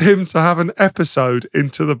caused him to have an episode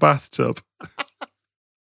into the bathtub.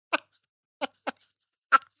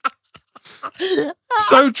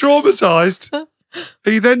 So traumatised,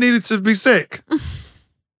 he then needed to be sick.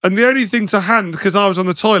 And the only thing to hand, because I was on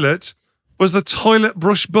the toilet, was the toilet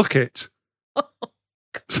brush bucket.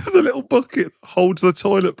 So the little bucket holds the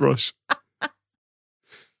toilet brush.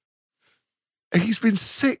 He's been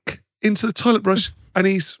sick into the toilet brush and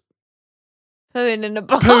he's pooing in the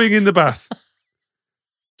bath. Pooing in the bath.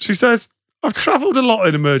 She says, I've travelled a lot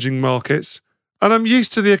in emerging markets and I'm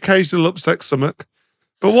used to the occasional upset stomach.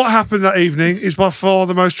 But what happened that evening is by far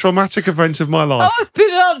the most traumatic event of my life. I've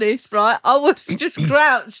been honest, right? I would have just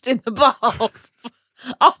crouched in the bath.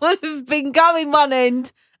 I would have been going one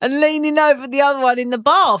end and leaning over the other one in the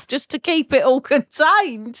bath just to keep it all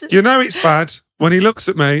contained. You know it's bad when he looks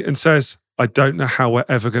at me and says, I don't know how we're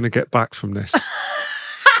ever going to get back from this.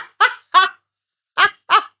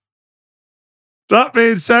 That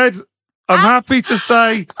being said, I'm happy to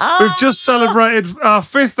say we've just celebrated our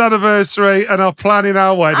 5th anniversary and are planning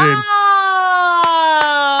our wedding.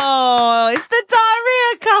 Oh, it's the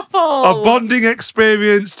diarrhea couple. A bonding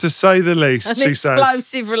experience, to say the least, she says.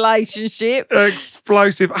 Explosive relationship.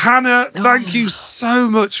 Explosive. Hannah, thank you so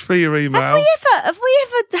much for your email. Have we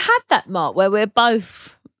ever had that, Mark, where we're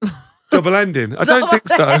both... Double ending? I don't think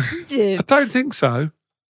so. I don't think so.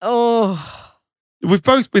 Oh... We've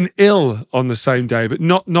both been ill on the same day, but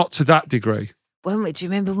not to that degree. Do you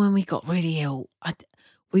remember when we got really ill?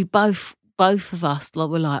 We both of us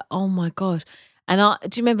were like, oh my God. And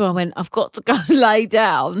do you remember I went, I've got to go lay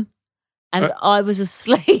down, and I was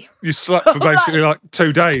asleep. You slept for basically like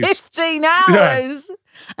 2 days. 15 hours. Yeah.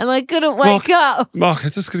 And I couldn't wake up. Mark,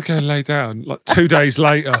 I'm just going to go and lay down like 2 days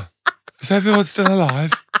later. Is everyone still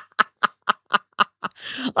alive?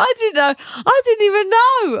 I didn't know. I didn't even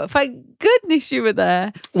know. Thank goodness you were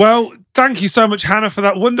there. Well, thank you so much, Hannah, for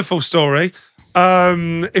that wonderful story.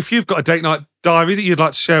 If you've got a date night diary that you'd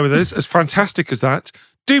like to share with us, as fantastic as that,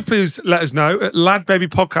 do please let us know at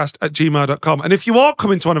ladbabypodcast@gmail.com. And if you are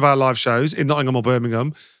coming to one of our live shows in Nottingham or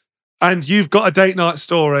Birmingham and you've got a date night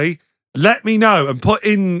story, let me know and put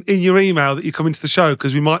in your email that you come into the show,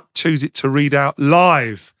 because we might choose it to read out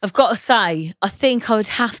live. I've got to say, I think I would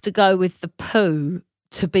have to go with the poo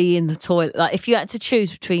to be in the toilet. Like, if you had to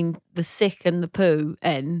choose between the sick and the poo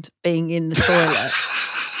end being in the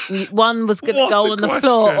toilet, one was going to go on the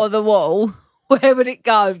floor or the wall. Where would it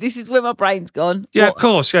go? This is where my brain's gone. Yeah, of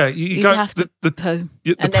course. Yeah, you go have to the poo.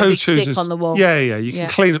 The and poo then be chooses sick on the wall. Yeah. You can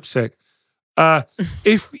clean up sick.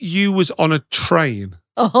 If you was on a train.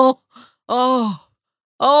 Oh,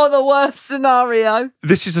 the worst scenario.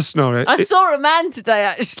 This is a scenario. I saw a man today,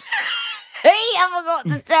 actually. I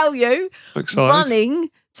forgot to tell you. Excited.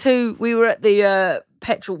 We were at the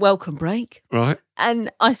petrol welcome break. Right. And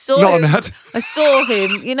I saw him. I saw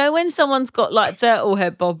him. You know when someone's got like turtle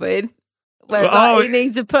head bobbing, where he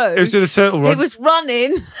needs a poo? He was in a turtle run. He was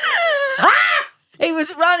running. He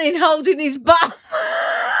was running, holding his bum.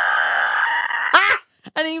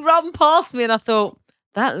 And he ran past me and I thought,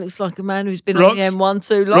 that looks like a man who's been on the M1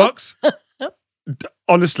 too long. Rox,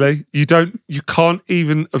 honestly, you can't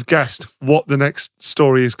even have guessed what the next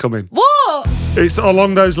story is coming. What? It's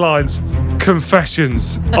along those lines.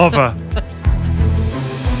 Confessions of a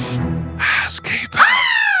housekeeper.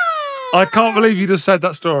 I can't believe you just said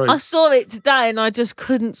that story. I saw it today and I just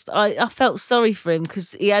couldn't. I felt sorry for him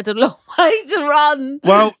because he had a long way to run.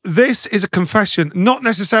 Well, this is a confession, not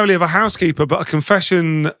necessarily of a housekeeper, but a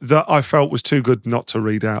confession that I felt was too good not to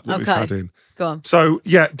read out that we've had in. Go on. So,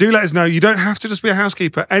 yeah, do let us know. You don't have to just be a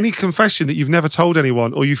housekeeper. Any confession that you've never told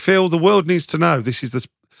anyone or you feel the world needs to know, this is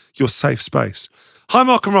your safe space. Hi,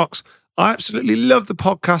 Mark and Rox. I absolutely love the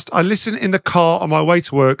podcast. I listen in the car on my way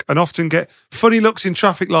to work and often get funny looks in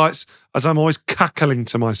traffic lights as I'm always cackling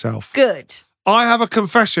to myself. Good. I have a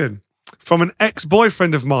confession from an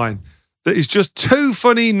ex-boyfriend of mine that is just too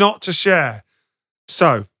funny not to share.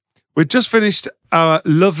 So, we'd just finished our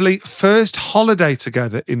lovely first holiday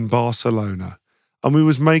together in Barcelona and we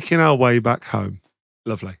was making our way back home.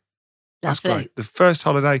 Lovely. That's great. The first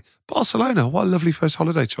holiday, Barcelona. What a lovely first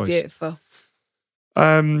holiday choice. Beautiful.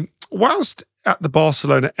 Whilst at the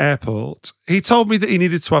Barcelona airport, he told me that he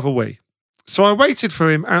needed to have a wee. So I waited for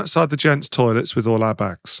him outside the gents' toilets with all our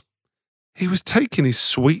bags. He was taking his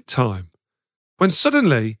sweet time when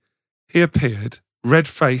suddenly he appeared,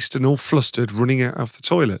 red-faced and all flustered, running out of the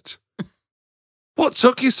toilet. What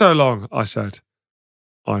took you so long? I said.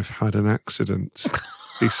 I've had an accident,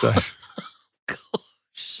 he said.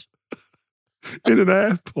 Gosh. In an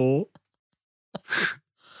airport.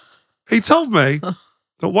 He told me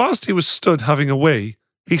that whilst he was stood having a wee,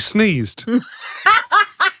 he sneezed.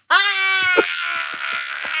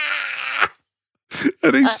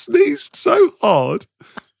 And he sneezed so hard,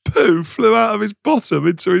 poo flew out of his bottom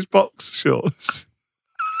into his boxer shorts.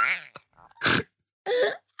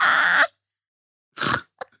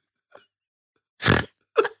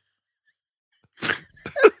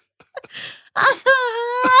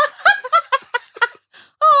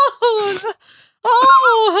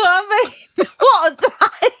 I mean, what a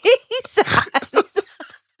day he's had.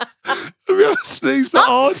 Have you ever sneezed that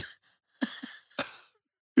hard?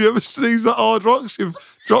 You ever sneezed that hard, Rox? You've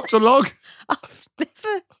dropped a log? I've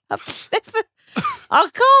never. I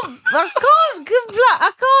can't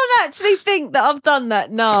actually think that I've done that.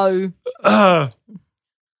 No.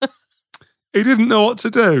 He didn't know what to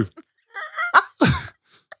do.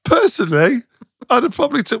 Personally, I'd have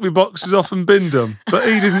probably took my boxes off and binned them, but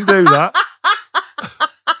he didn't do that.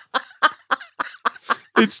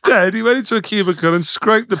 Instead, he went into a cubicle and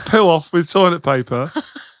scraped the poo off with toilet paper,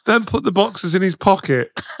 then put the boxes in his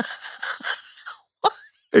pocket.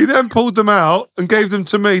 He then pulled them out and gave them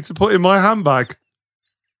to me to put in my handbag.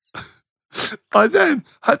 I then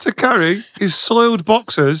had to carry his soiled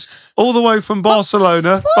boxers all the way from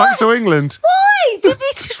Barcelona back to England. Why? Did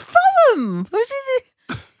he just throw them? Was it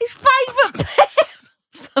his favourite pair?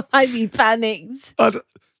 So maybe he panicked.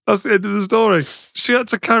 That's the end of the story. She had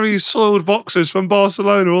to carry his soiled boxers from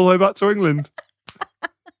Barcelona all the way back to England.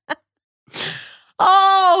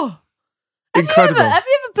 Oh. Incredible. Have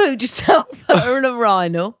you ever pooed yourself or in a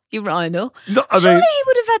urinal? Urinal? No, Surely he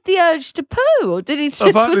would have had the urge to poo, or did he just,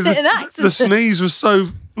 was it an accident? The sneeze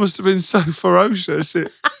must have been so ferocious. I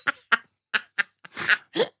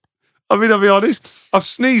mean, I'll be honest, I've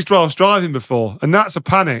sneezed whilst driving before, and that's a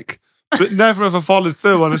panic, but never have I followed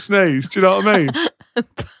through on a sneeze. Do you know what I mean?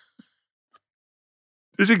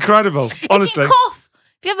 It's incredible, honestly. If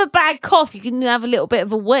you have a bad cough, you can have a little bit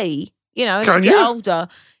of a wee, as you get older.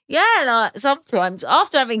 Yeah, like sometimes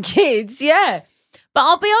after having kids, yeah. But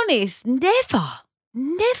I'll be honest, never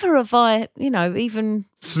have I, even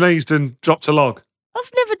sneezed and dropped a log.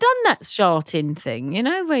 I've never done that sharting thing,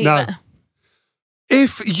 where no.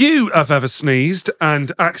 If you have ever sneezed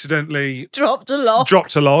and accidentally dropped a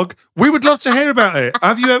log, we would love to hear about it.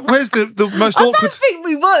 Have you? Where's the most awkward? I don't think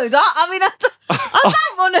we would. I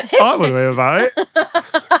don't want to hear. I want to hear about it.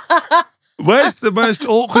 Where's the most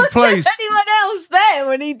awkward place? Was anyone else there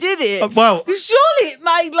when he did it? Well, surely it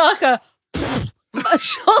made like a.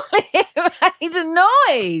 Surely it made a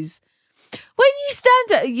noise. When you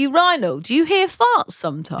stand at a urinal, do you hear farts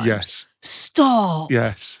sometimes? Yes. Stop.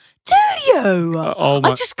 Yes. Do you?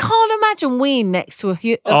 I just can't imagine weeing next to a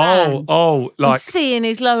man like and seeing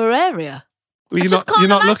his lower area. Well, you're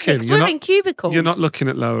not looking. We're in cubicles. You're not looking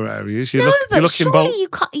at lower areas. You're but looking surely you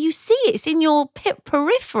can't. You see it. It's in your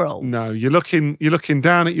peripheral. No, you're looking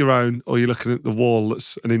down at your own, or you're looking at the wall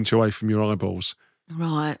that's an inch away from your eyeballs.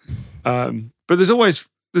 Right. But there's always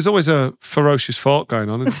a ferocious fart going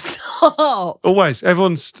on. Stop. Always.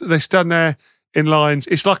 They stand there in lines.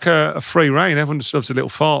 It's like a free reign. Everyone just loves a little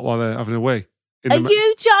fart while they're having a wee. Are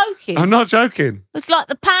you joking? I'm not joking. It's like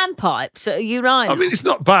the pan pipes at a urinal. I mean, it's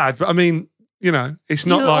not bad, but I mean, it's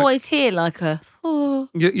not you like... always hear like a... Oh.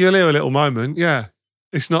 You'll hear a little moment, yeah.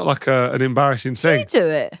 It's not like an embarrassing thing. Do you do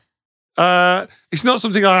it? It's not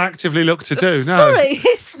something I actively look to do, no. Sorry,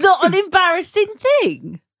 it's not an embarrassing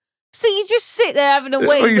thing. So you just sit there having a wee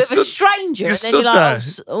Well, you with a stood- stranger, you and then stood you're like,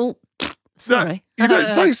 there. oh, sorry. You don't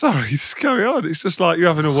say sorry. You just carry on. It's just like you're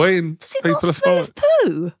having a wee and Does it people not are smell fine. of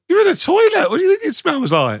poo? You're in a toilet. What do you think it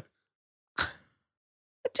smells like?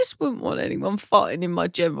 I just wouldn't want anyone farting in my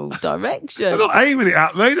general direction. They're not aiming it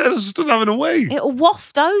at me. They're just stood having a wee. It'll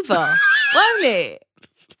waft over, won't it?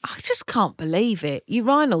 I just can't believe it.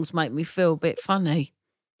 Urinals make me feel a bit funny.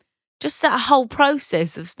 Just that whole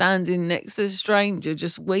process of standing next to a stranger,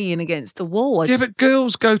 just weeing against a wall. Yeah, but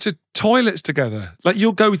girls go to toilets together. Like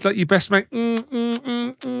you'll go with like your best mate.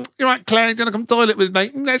 You're right, Claire. Do you want to come toilet with me?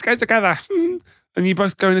 Let's go together. And you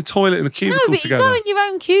both go in a toilet in a cubicle no, but together. you go in your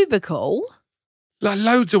own cubicle. Like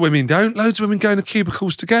loads of women don't. Loads of women go into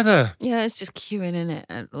cubicles together. Yeah, it's just queuing, innit?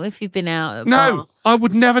 And if you've been out at a No, bar. I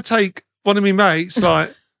would never take one of my mates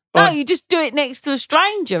like. No, you just do it next to a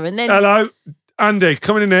stranger and then. Hello, Andy,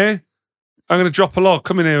 coming in here. I'm going to drop a log.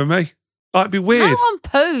 Come in here with me. Like, it'd be weird. No one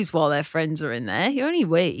poos while their friends are in there. You're only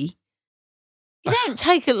wee. You don't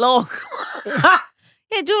take a log.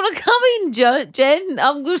 Yeah, do you want to come in, Jen?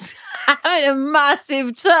 I'm just having a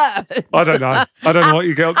massive turd. I don't know. I don't know what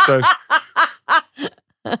you get up to.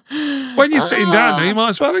 When you're sitting down, though, you might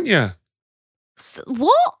as well, don't you?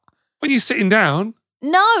 What? When you're sitting down,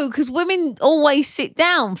 No, because women always sit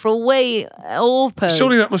down for a wee or poo.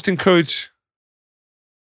 surely that must encourage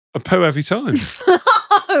a poo every time.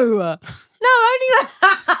 No, only.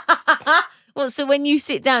 What? So when you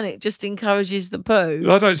sit down, it just encourages the poo.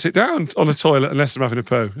 I don't sit down on a toilet unless I'm having a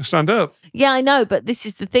poo. I stand up. Yeah, I know, but this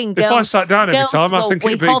is the thing. If I sat down every time, I think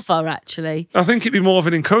it'd be- we hover actually. I think it'd be more of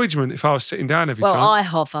an encouragement if I was sitting down every Well, time. I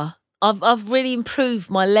hover. I've really improved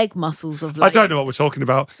my leg muscles of late. I don't know what we're talking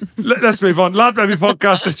about. Let's move on.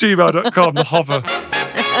 ladbabypodcast@gmail.com, the hover.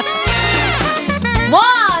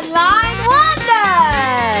 One-line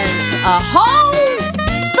wonders. A whole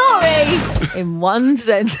story in one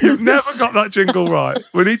sentence. You've never got that jingle right.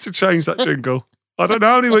 We need to change that jingle. I don't know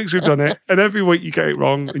how many weeks we've done it, and every week you get it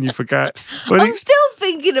wrong and you forget. I'm still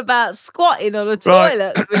thinking about squatting on a Right.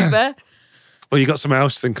 toilet, to be fair. Well, you got something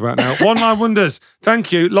else to think about now. One-line wonders.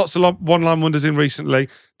 Thank you. Lots of one-line wonders in recently.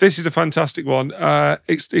 This is a fantastic one.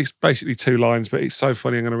 It's basically 2 lines, but it's so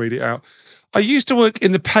funny. I'm going to read it out. I used to work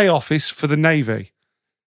in the pay office for the Navy.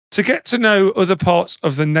 To get to know other parts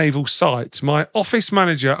of the naval site, my office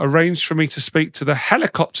manager arranged for me to speak to the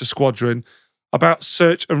helicopter squadron about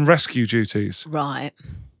search and rescue duties. Right.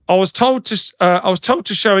 I was told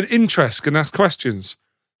to show an interest and ask questions.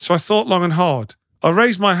 So I thought long and hard. I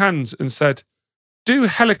raised my hands and said, "Do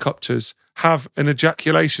helicopters have an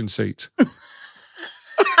ejaculation seat?"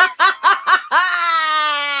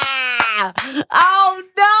 Oh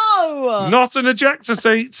no! Not an ejector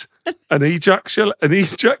seat, an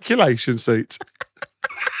ejaculation seat.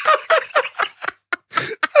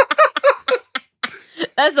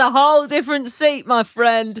 That's a whole different seat, my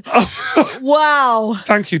friend. Wow.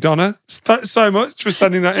 Thank you, Donna. Thanks so much for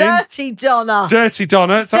sending that Dirty Donna. in. Dirty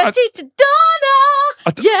Donna. Dirty Donna.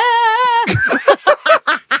 Yeah.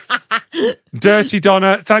 Dirty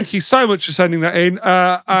Donna. Thank you so much for sending that in.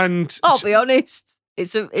 And I'll be honest.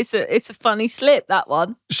 It's a funny slip, that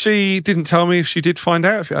one. she didn't tell me if she did find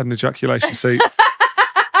out if it had an ejaculation seat.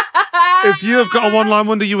 If you have got a one-line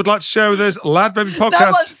wonder you would like to share with us, Lad Baby Podcast.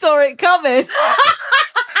 No one saw it coming.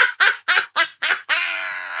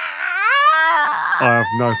 I have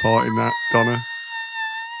no part in that, Donna.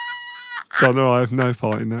 Donna, I have no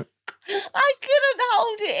part in that. I couldn't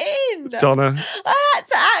hold it in. Donna. I had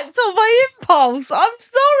to act on my impulse. I'm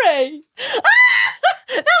sorry.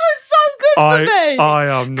 That was so good for me. I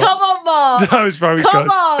am not. Come on, Mark. That was very Come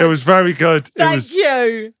good. on. It was very good. Thank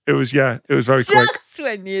you. It was very quick. Just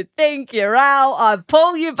when you think you're out, I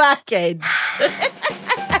pull you back in.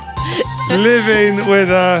 Living with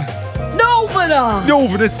a Northerner.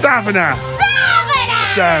 Northern Savannah.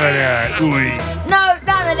 Savannah. Oi. No,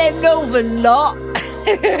 none of them Northern lot.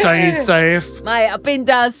 Staying safe. Mate, I've been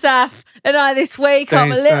down south and this week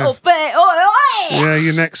I'm a Staying little south. bit, oi. Yeah,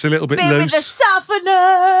 your neck's a little bit Been with the loose.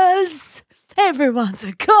 Southerners. Everyone's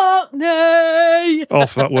a cockney. Oh,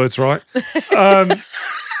 if that word's right.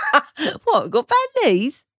 What, got bad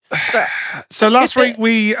knees? So last week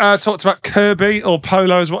we talked about Kirby or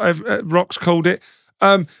Polo, as whatever Rox called it.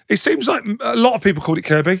 It seems like a lot of people called it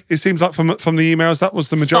Kirby. It seems like from the emails that was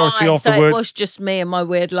the majority Fine, of so the word. it was just me and my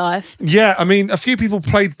weird life. Yeah, I mean, a few people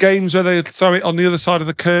played games where they'd throw it on the other side of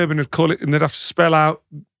the curb and would call it, and they'd have to spell out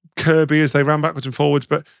Kirby as they ran backwards and forwards.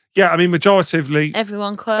 But yeah, I mean, majoritively,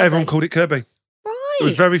 Everyone called called it Kirby. Right. There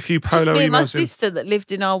was very few just Polo me and my emails in. sister that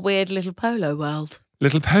lived in our weird little polo world.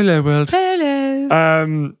 Little Polo world.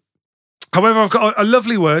 Polo. However, I've got a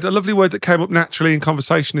lovely word that came up naturally in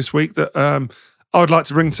conversation this week that I would like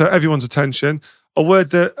to bring to everyone's attention a word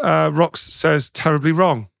that Rox says terribly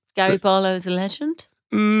wrong. Gary Barlow is a legend.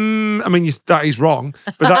 I mean, that is wrong,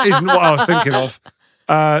 but that isn't what I was thinking of.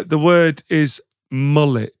 The word is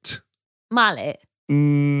mullet. Mallet.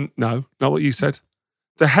 No, not what you said.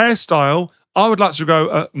 The hairstyle, I would like to grow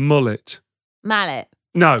a mullet. Mallet.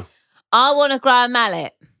 No. I want to grow a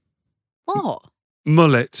mallet. What?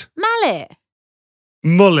 Mullet. Mallet.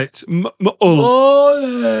 Mullet.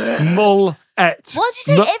 Mullet. Mullet. Why do you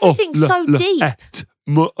say everything so deep?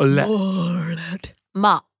 Mullet. Mullet.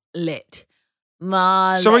 Mullet.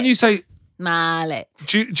 So when you say... Mallet.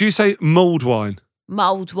 Do you say mulled wine?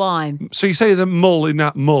 Mulled wine. So you say the mull in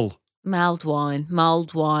that mull? Mulled wine.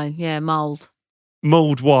 Mulled wine. Yeah, mulled.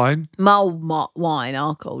 Mulled wine? Mulled wine,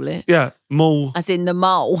 I'll call it. Yeah, mull. As in the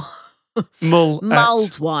mole. Mullet.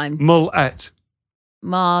 Mulled wine. Mullet.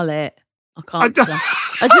 Marlet. I can't say.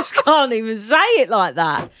 I just can't even say it like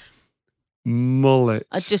that. Mullet.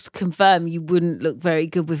 I just confirm you wouldn't look very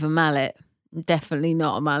good with a mallet. Definitely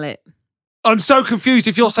not a mallet. I'm so confused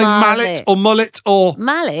if you're saying mallet or mullet or...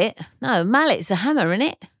 Mallet? No, mallet's a hammer, isn't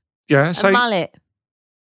it? Yeah, A mullet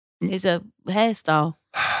is a hairstyle.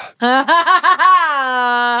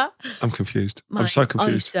 I'm confused. I'm so confused.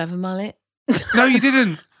 I used to have a mullet. No, you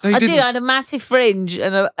didn't. No, you I didn't. did. I had a massive fringe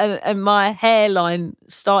and my hairline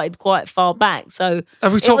started quite far back. So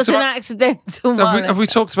Have we it talked was about, an accidental mullet. have we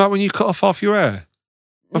talked about when you cut off half your hair?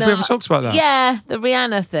 Have we ever talked about that? Yeah, the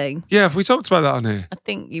Rihanna thing. Yeah, have we talked about that on here? I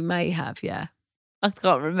think you may have, yeah. I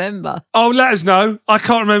can't remember. Oh, let us know. I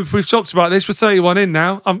can't remember if we've talked about this. We're 31 in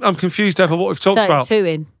now. I'm confused over what we've talked about. 32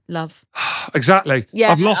 in, love. Exactly.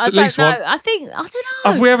 Yeah, I've lost at least one. I don't know.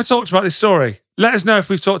 Have we ever talked about this story? Let us know if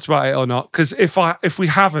we've talked about it or not. Because if we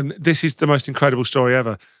haven't, this is the most incredible story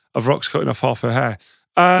ever of Rox cutting off half her hair.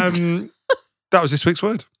 That was this week's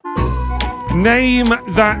word. Name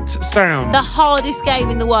that sound. The hardest game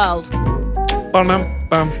in the world. Bum,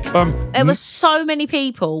 bum, bum. There were so many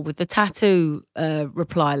people with the tattoo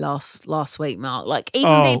reply last week, Mark. Like,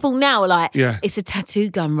 even people now are like, it's a tattoo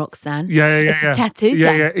gun, Roxanne. Yeah. It's a tattoo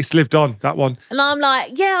gun. Yeah, it's lived on, that one. And I'm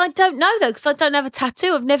like, I don't know, though, because I don't have a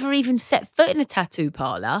tattoo. I've never even set foot in a tattoo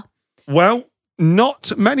parlour. Well,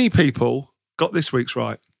 not many people got this week's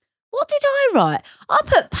right. What did I write? I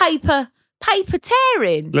put paper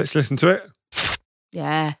tearing. Let's listen to it.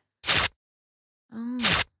 Yeah.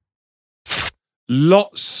 Oh.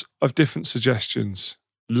 Lots of different suggestions.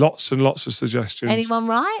 Lots and lots of suggestions. Anyone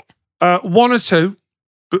right? One or two,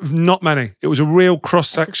 but not many. It was a real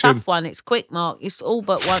cross-section. It's a tough one. It's quick, Mark. It's all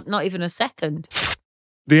but one, not even a second.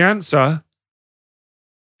 The answer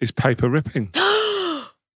is paper ripping.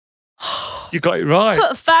 You got it right.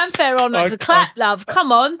 Put a fanfare on like a clap, love.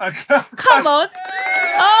 Come on. Come on.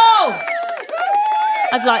 Oh!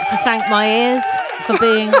 I'd like to thank my ears for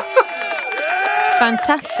being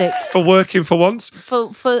fantastic. For working for once.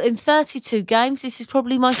 For in 32 games, this is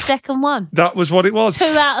probably my second one. That was what it was. 2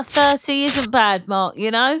 out of 30 isn't bad, Mark,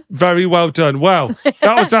 you know? Very well done. Well,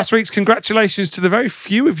 that was last week's. Congratulations to the very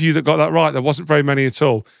few of you that got that right. There wasn't very many at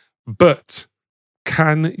all. But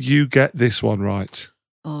can you get this one right?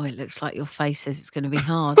 Oh, it looks like your face says it's going to be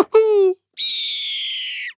hard.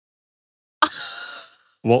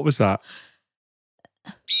 What was that?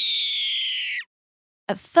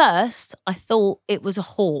 At first, I thought it was a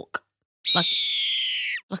hawk,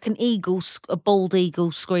 like an eagle, a bald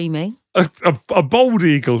eagle screaming. A bald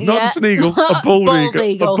eagle, not just an eagle, a bald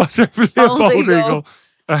eagle. Definitely Bald a bald eagle. eagle.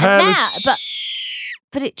 A hairless...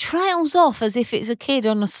 But it trails off as if it's a kid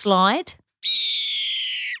on a slide.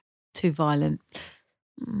 Too violent.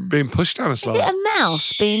 Being pushed down a slide. Is it a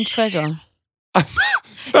mouse being tread on?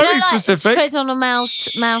 Very specific. Like tread on a mouse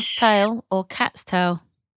tail or cat's tail.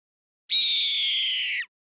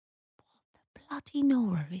 What the bloody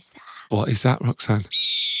Nora is that? What is that, Roxanne?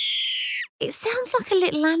 It sounds like a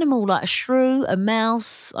little animal, like a shrew, a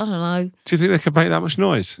mouse. I don't know. Do you think they could make that much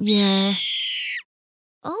noise? Yeah.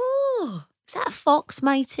 Oh, is that a fox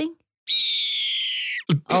mating?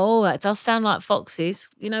 Oh, that does sound like foxes.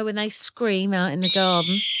 You know, when they scream out in the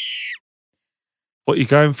garden. What are you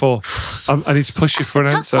going for? I need to push you for an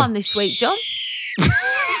answer. It's a tough one this week, John.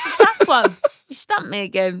 It's a tough one. You stumped me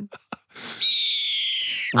again.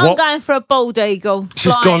 I'm going for a bald eagle.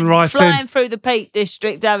 She's gone right flying through the Peak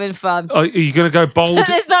District, having fun. Are you going to go bold?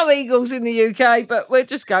 There's no eagles in the UK, but we'll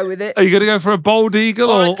just go with it. Are you going to go for a bold eagle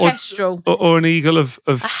or a kestrel? Or an eagle of...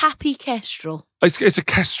 A happy kestrel. It's a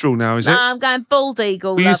kestrel now, is it? No, I'm going bald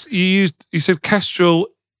eagle. You said kestrel,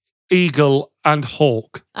 eagle and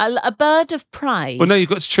hawk. A bird of prey. Well, no, you've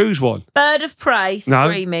got to choose one. Bird of prey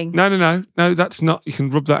screaming. No, that's not. You can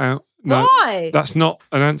rub that out. No, Why? that's not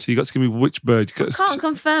an answer. You got to give me which bird. You Can't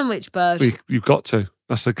confirm which bird. You've got to.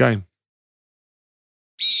 That's the game.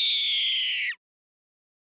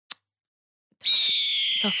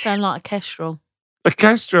 Does sound like a kestrel. A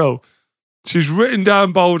kestrel. She's written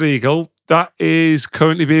down bald eagle. That is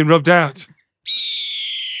currently being rubbed out.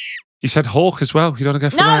 You said hawk as well. You don't want to go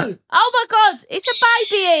for that? No. Oh my God. It's a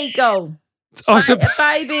baby eagle. Oh, it's A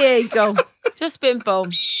baby eagle. Just been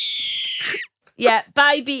born. Yeah,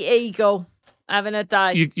 baby eagle. Having a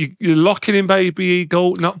day. You're locking in baby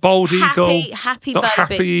eagle, not bald eagle. Happy not baby.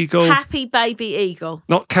 happy eagle. Happy baby eagle.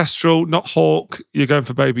 Not kestrel, not hawk. You're going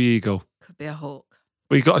for baby eagle. Could be a hawk.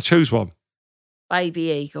 Well, you got to choose one. Baby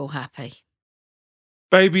eagle happy.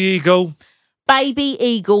 Baby eagle. Baby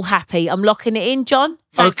eagle happy. I'm locking it in, John.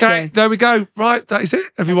 Thank Okay, you. there we go. Right, that is it.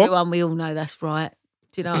 Everyone, we all know that's right.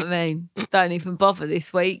 Do you know what I mean? Don't even bother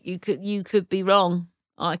this week. You could be wrong.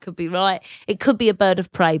 I could be right. It could be a bird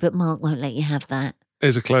of prey, but Mark won't let you have that.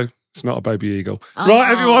 Here's a clue. It's not a baby eagle. Oh,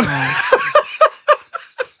 right, everyone.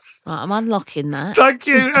 Right, I'm unlocking that. Thank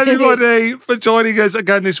you, everybody, for joining us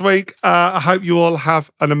again this week. I hope you all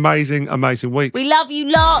have an amazing, amazing week. We love you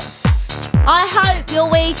lots. I hope your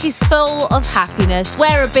week is full of happiness.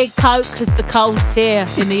 Wear a big coat because the cold's here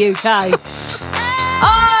in the UK.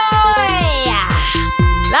 Oh, yeah.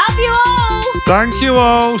 Love you all. Thank you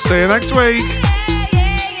all. See you next week.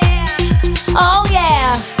 Oh,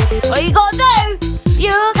 yeah. What you got to do?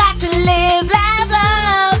 You got to live, love,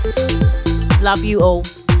 love. Love you all.